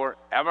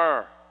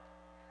forever.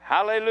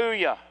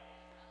 Hallelujah.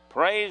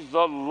 Praise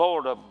the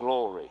Lord of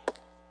glory.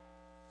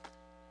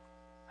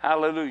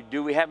 Hallelujah.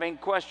 Do we have any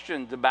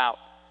questions about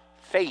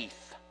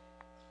faith?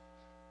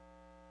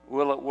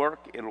 Will it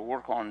work? It'll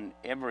work on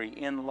every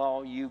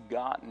in-law you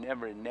got and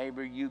every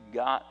neighbor you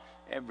got,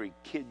 every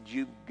kid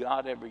you've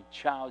got, every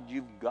child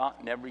you've got,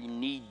 and every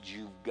need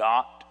you've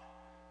got.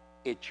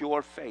 It's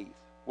your faith.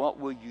 What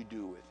will you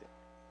do with it?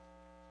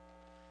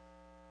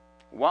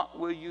 What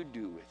will you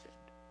do with it?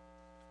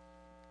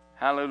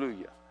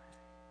 Hallelujah.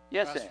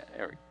 Yes,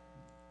 Eric.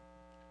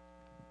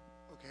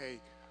 Okay.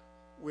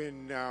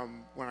 When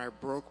I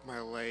broke my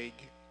leg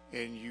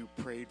and you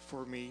prayed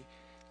for me,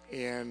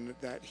 and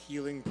that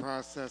healing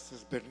process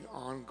has been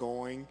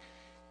ongoing,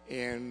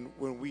 and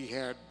when we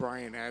had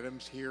Brian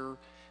Adams here,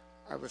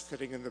 I was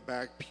sitting in the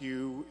back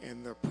pew,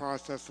 and the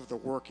process of the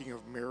working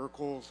of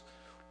miracles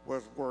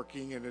was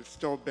working, and it's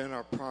still been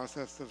a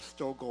process of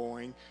still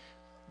going.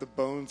 The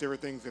bones,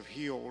 everything's have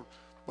healed,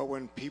 but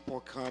when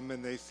people come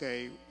and they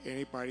say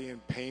anybody in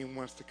pain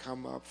wants to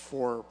come up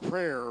for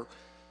prayer,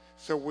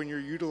 so when you're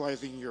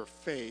utilizing your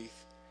faith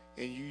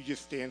and you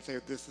just stand and say,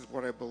 this is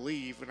what I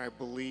believe, and I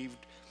believed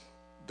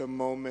the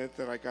moment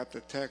that I got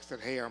the text that,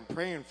 hey, I'm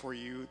praying for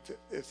you,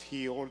 it's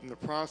healed in the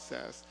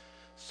process.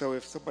 So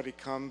if somebody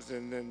comes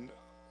and then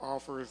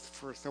offers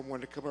for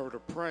someone to come over to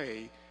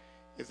pray,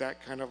 is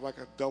that kind of like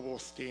a double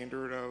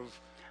standard of?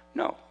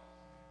 No.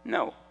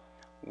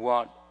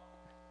 What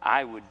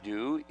I would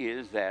do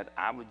is that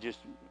I would just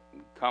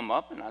come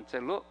up and I'd say,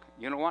 look,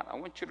 you know what? I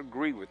want you to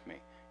agree with me.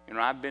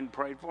 I've been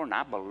prayed for, and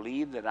I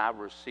believe that I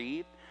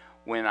received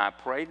when I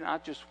prayed, and I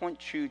just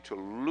want you to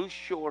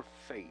loose your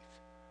faith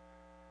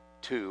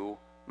to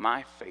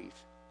my faith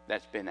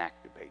that's been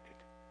activated.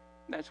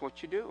 That's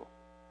what you do.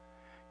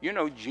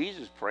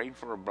 Jesus prayed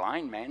for a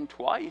blind man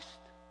twice.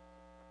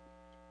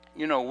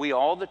 We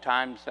all the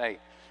time say,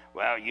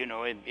 well,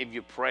 if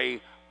you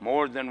pray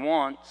more than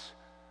once,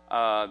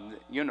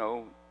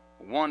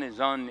 one is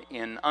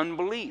in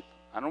unbelief.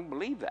 I don't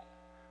believe that.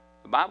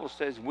 The Bible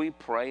says we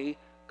pray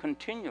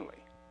continually.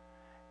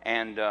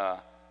 And,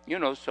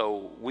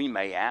 so we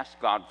may ask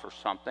God for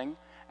something,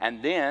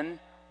 and then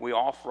we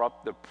offer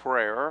up the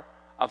prayer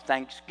of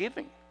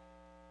thanksgiving.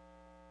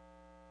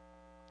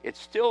 It's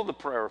still the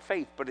prayer of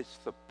faith, but it's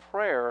the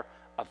prayer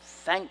of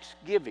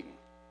thanksgiving.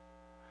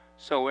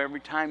 So every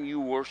time you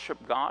worship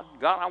God,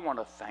 I want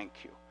to thank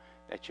you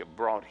that you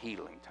brought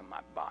healing to my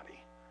body.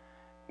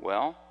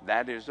 Well,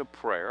 that is a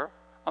prayer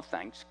of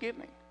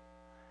thanksgiving.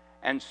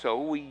 And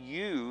so we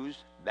use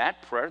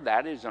that prayer.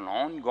 That is an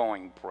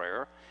ongoing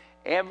prayer.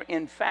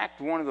 In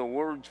fact, one of the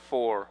words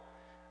for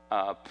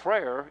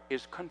prayer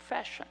is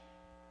confession.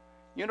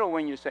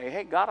 When you say,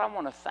 hey, God, I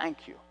want to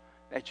thank you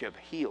that you've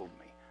healed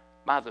me.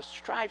 By the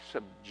stripes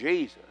of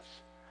Jesus,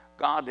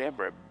 God,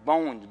 every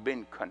bone's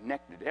been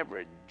connected,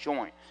 every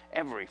joint,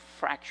 every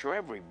fracture,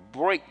 every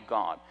break,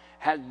 God,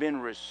 has been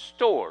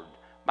restored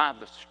by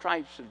the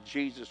stripes of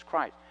Jesus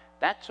Christ.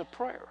 That's a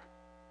prayer.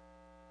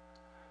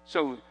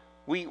 So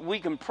we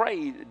can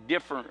pray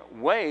different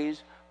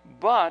ways,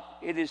 but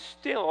it is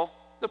still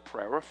the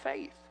prayer of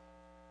faith.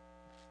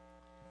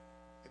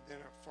 And then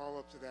a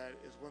follow-up to that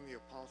is when the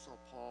Apostle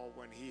Paul,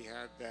 when he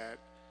had that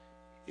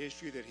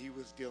issue that he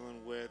was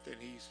dealing with, and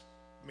he's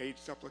made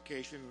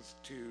supplications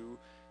to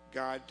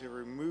God to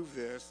remove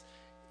this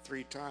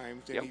 3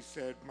 times, and Yep. he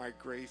said, my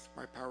grace,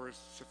 my power is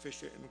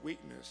sufficient in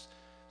weakness.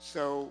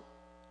 So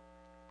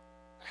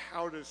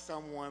how does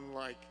someone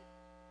like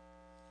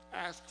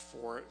ask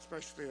for it,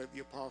 especially like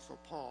the Apostle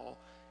Paul,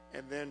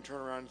 and then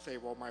turn around and say,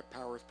 well, my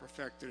power is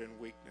perfected in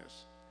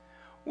weakness?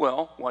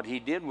 Well, what he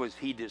did was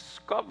he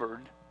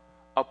discovered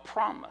a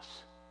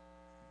promise.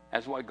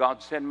 That's why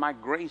God said, my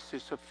grace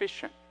is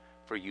sufficient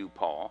for you,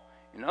 Paul.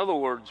 In other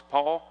words,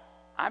 Paul,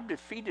 I've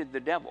defeated the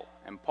devil.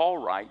 And Paul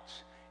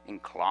writes in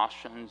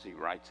Colossians, he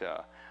writes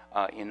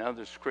in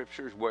other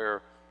scriptures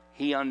where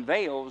he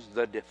unveils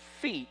the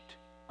defeat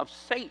of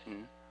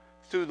Satan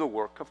through the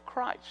work of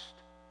Christ.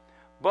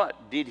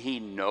 But did he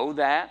know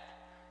that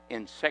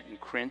in 2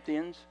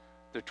 Corinthians,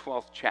 the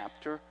 12th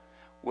chapter?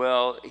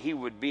 Well, he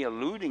would be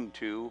alluding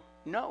to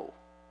no.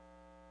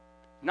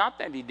 Not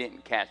that he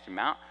didn't cast him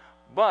out,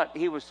 but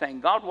he was saying,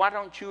 God, why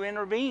don't you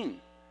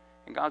intervene?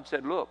 And God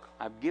said, look,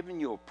 I've given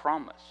you a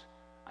promise.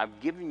 I've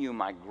given you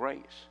my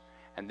grace.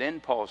 And then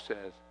Paul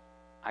says,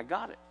 I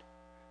got it.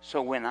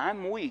 So when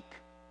I'm weak,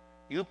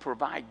 you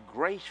provide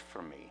grace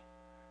for me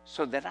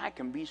so that I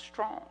can be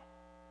strong.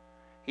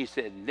 He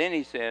said, then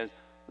he says,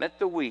 let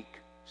the weak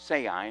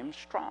say I am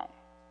strong.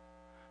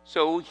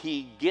 So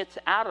he gets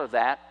out of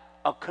that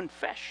a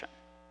confession.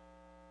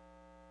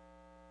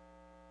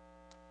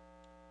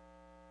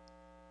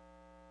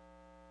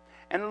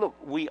 And look,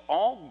 we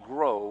all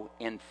grow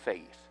in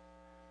faith.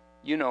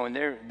 You know, and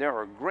there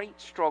are great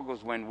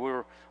struggles when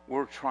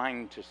we're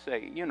trying to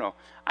say, you know,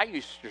 I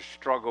used to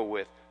struggle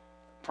with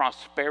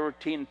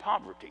prosperity and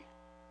poverty.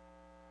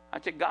 I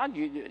said, God,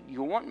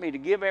 you want me to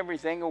give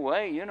everything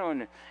away, you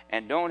know,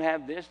 and don't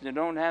have this and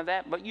don't have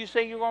that, but you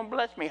say you're going to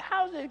bless me.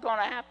 How's it going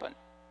to happen?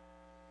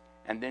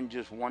 And then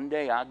just one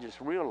day I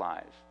just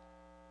realized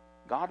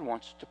God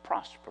wants to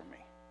prosper me.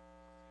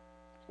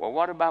 Well,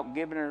 what about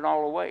giving it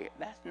all away?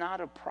 That's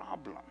not a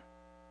problem.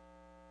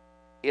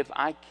 If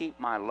I keep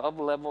my love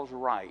levels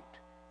right,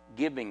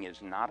 giving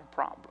is not a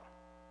problem.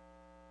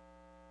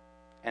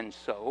 And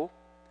so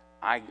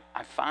I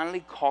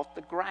finally caught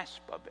the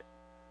grasp of it.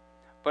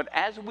 But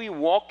as we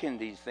walk in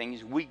these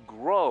things, we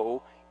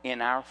grow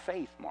in our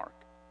faith, Mark.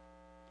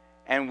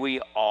 And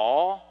we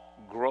all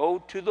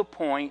grow to the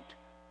point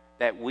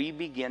that we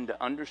begin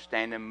to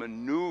understand and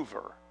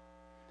maneuver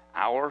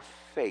our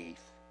faith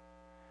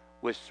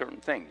with certain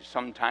things.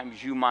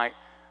 Sometimes you might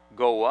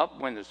go up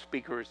when the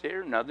speaker is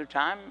here, another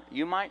time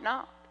you might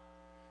not.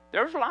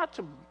 There's lots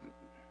of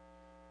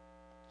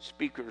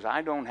speakers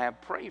I don't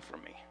have pray for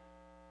me.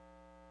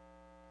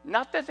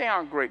 Not that they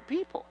aren't great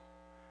people,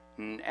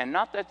 and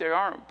not that they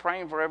aren't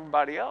praying for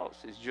everybody else.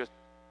 It's just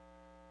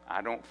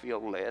I don't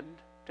feel led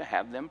to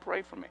have them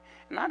pray for me.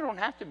 And I don't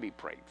have to be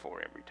prayed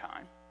for every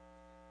time,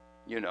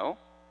 you know.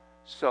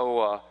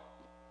 So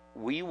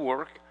we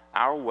work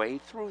our way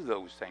through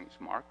those things,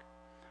 Mark.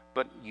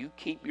 But you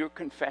keep your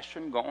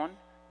confession going.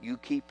 You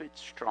keep it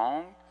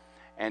strong.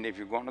 And if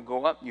you're going to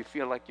go up, you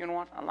feel like, you know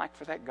what, I'd like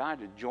for that guy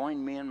to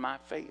join me in my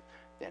faith.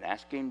 Then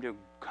ask him to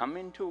come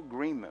into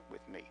agreement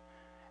with me.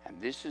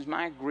 And this is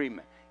my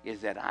agreement,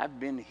 is that I've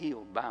been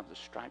healed by the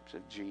stripes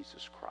of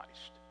Jesus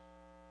Christ.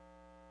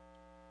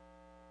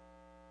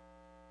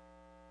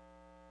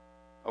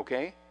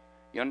 Okay?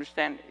 You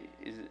understand?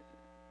 Is it?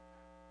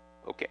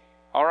 Okay.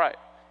 All right.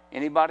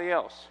 Anybody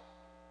else?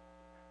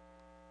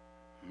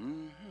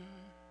 Mm-hmm.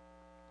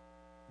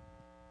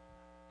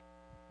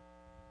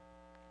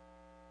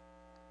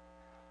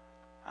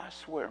 I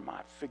swear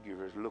my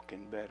figure is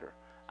looking better.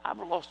 I've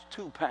lost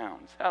 2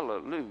 pounds.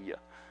 Hallelujah.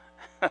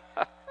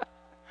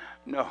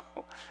 No.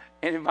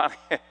 Anybody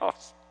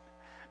else?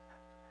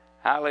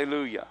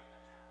 Hallelujah.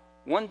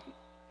 Way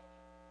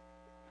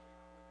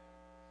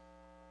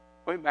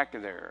back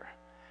there.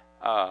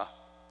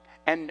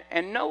 And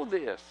know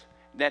this,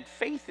 that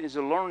faith is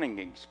a learning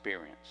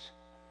experience.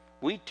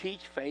 We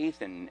teach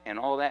faith and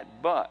all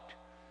that, but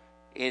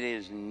it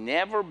is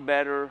never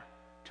better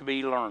to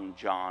be learned,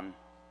 John,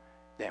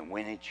 than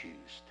when it's used.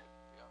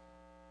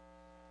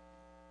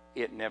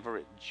 It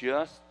never,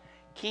 just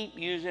keep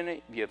using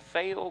it. You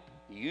fail,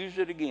 use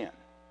it again.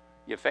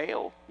 You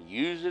fail,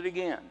 use it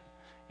again.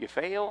 You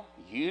fail,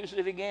 use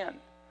it again.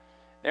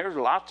 There's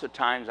lots of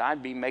times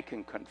I'd be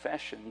making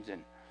confessions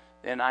and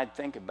then I'd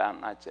think about it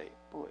and I'd say,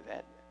 boy,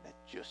 that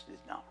just is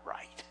not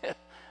right.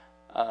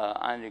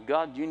 I said,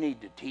 God, you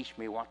need to teach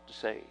me what to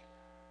say.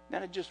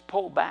 Then I'd just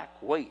pull back,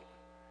 wait,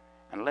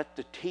 and let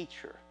the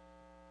teacher,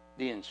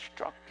 the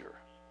instructor,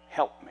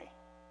 help me.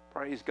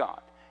 Praise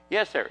God.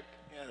 Yes, Eric.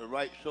 Yeah, the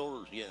right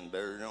shoulder's getting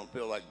better. It don't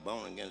feel like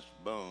bone against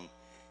bone.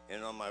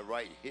 And on my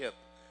right hip,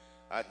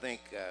 I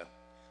think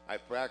I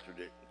fractured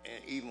it.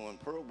 And even when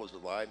Pearl was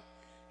alive,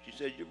 she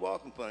said, you're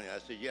walking funny. I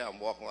said, yeah, I'm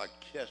walking like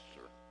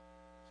Chester.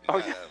 Oh,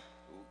 yeah.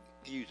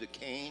 Use a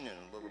cane and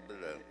a little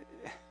bit of,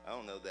 I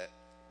don't know, that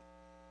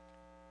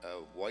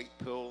white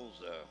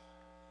pills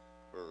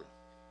for,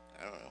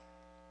 I don't know.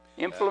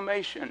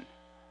 Inflammation.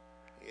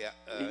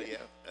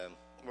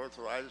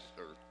 Arthritis.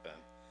 Or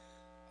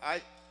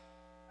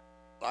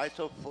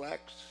Isoflex,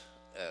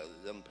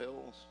 them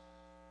pills,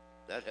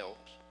 that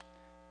helps.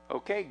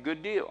 Okay,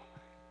 good deal.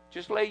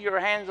 Just lay your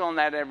hands on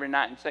that every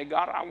night and say,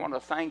 God, I want to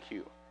thank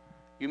you.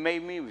 You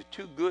made me with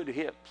 2 good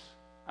hips.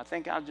 I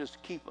think I'll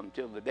just keep them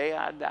till the day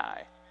I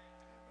die.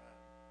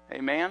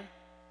 Amen?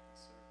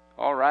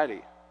 All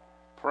righty.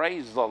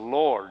 Praise the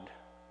Lord.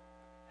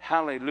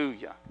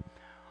 Hallelujah.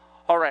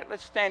 All right,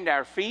 let's stand to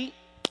our feet.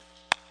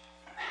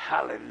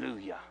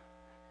 Hallelujah.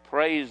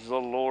 Praise the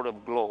Lord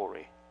of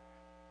glory.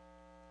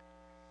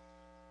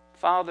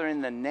 Father,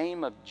 in the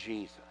name of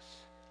Jesus,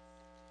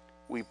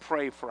 we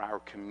pray for our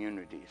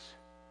communities.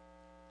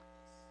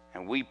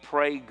 And we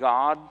pray,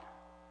 God,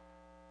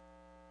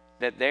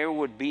 that there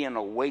would be an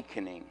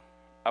awakening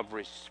of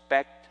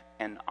respect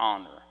and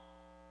honor.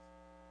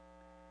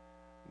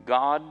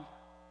 God,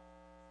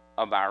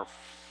 of our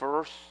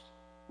first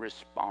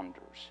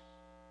responders,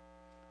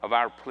 of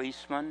our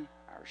policemen,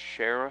 our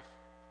sheriff,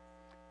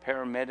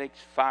 paramedics,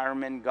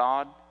 firemen,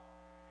 God,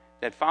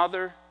 that,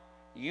 Father,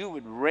 you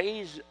would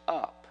raise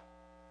up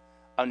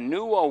a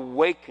new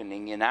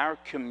awakening in our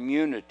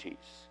communities,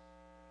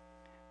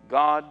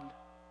 God,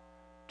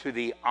 to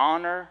the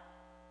honor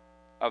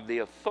of the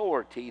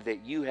authority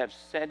that you have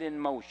set in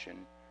motion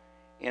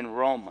in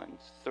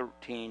Romans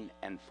 13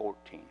 and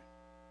 14.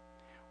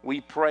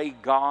 We pray,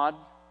 God,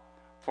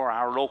 for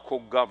our local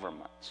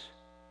governments.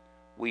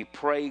 We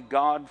pray,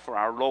 God, for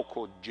our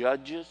local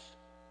judges.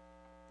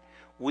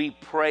 We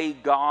pray,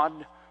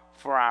 God,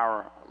 for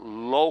our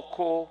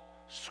local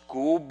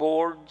school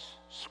boards,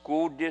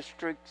 school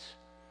districts.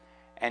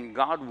 And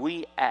God,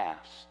 we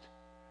asked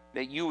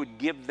that you would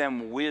give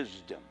them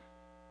wisdom.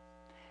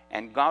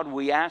 And God,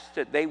 we ask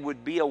that they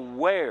would be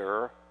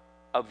aware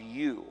of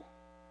you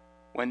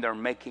when they're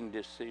making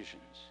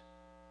decisions.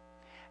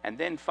 And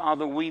then,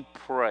 Father, we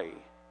pray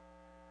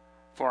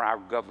for our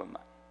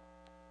government.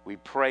 We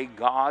pray,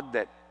 God,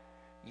 that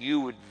you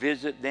would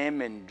visit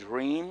them in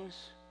dreams,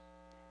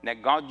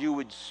 that, God, you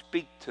would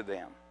speak to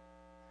them,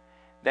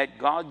 that,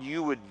 God,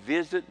 you would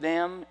visit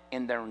them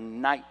in their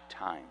night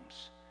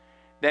times,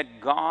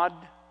 that, God,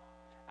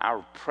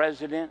 our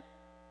president,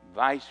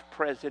 vice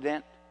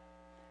president,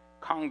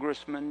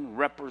 congressmen,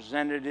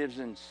 representatives,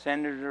 and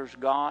senators,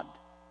 God,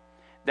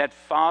 that,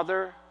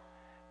 Father,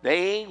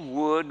 they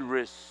would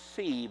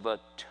receive a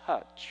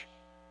touch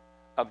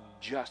of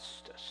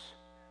justice.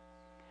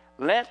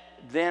 Let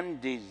them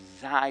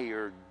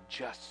desire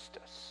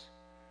justice.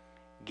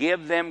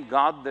 Give them,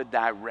 God, the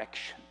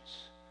directions.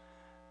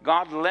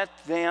 God, let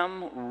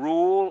them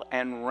rule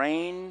and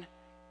reign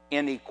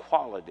in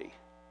equality.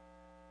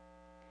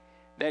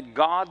 That,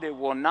 God, it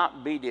will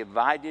not be a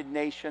divided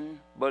nation,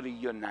 but a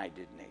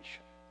united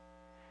nation.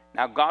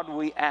 Now, God,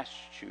 we ask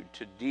you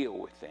to deal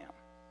with them.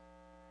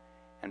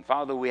 And,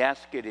 Father, we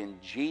ask it in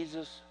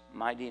Jesus'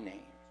 mighty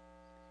name.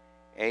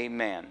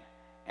 Amen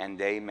and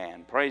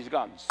amen. Praise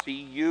God.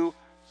 See you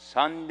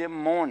Sunday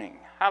morning.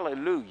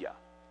 Hallelujah.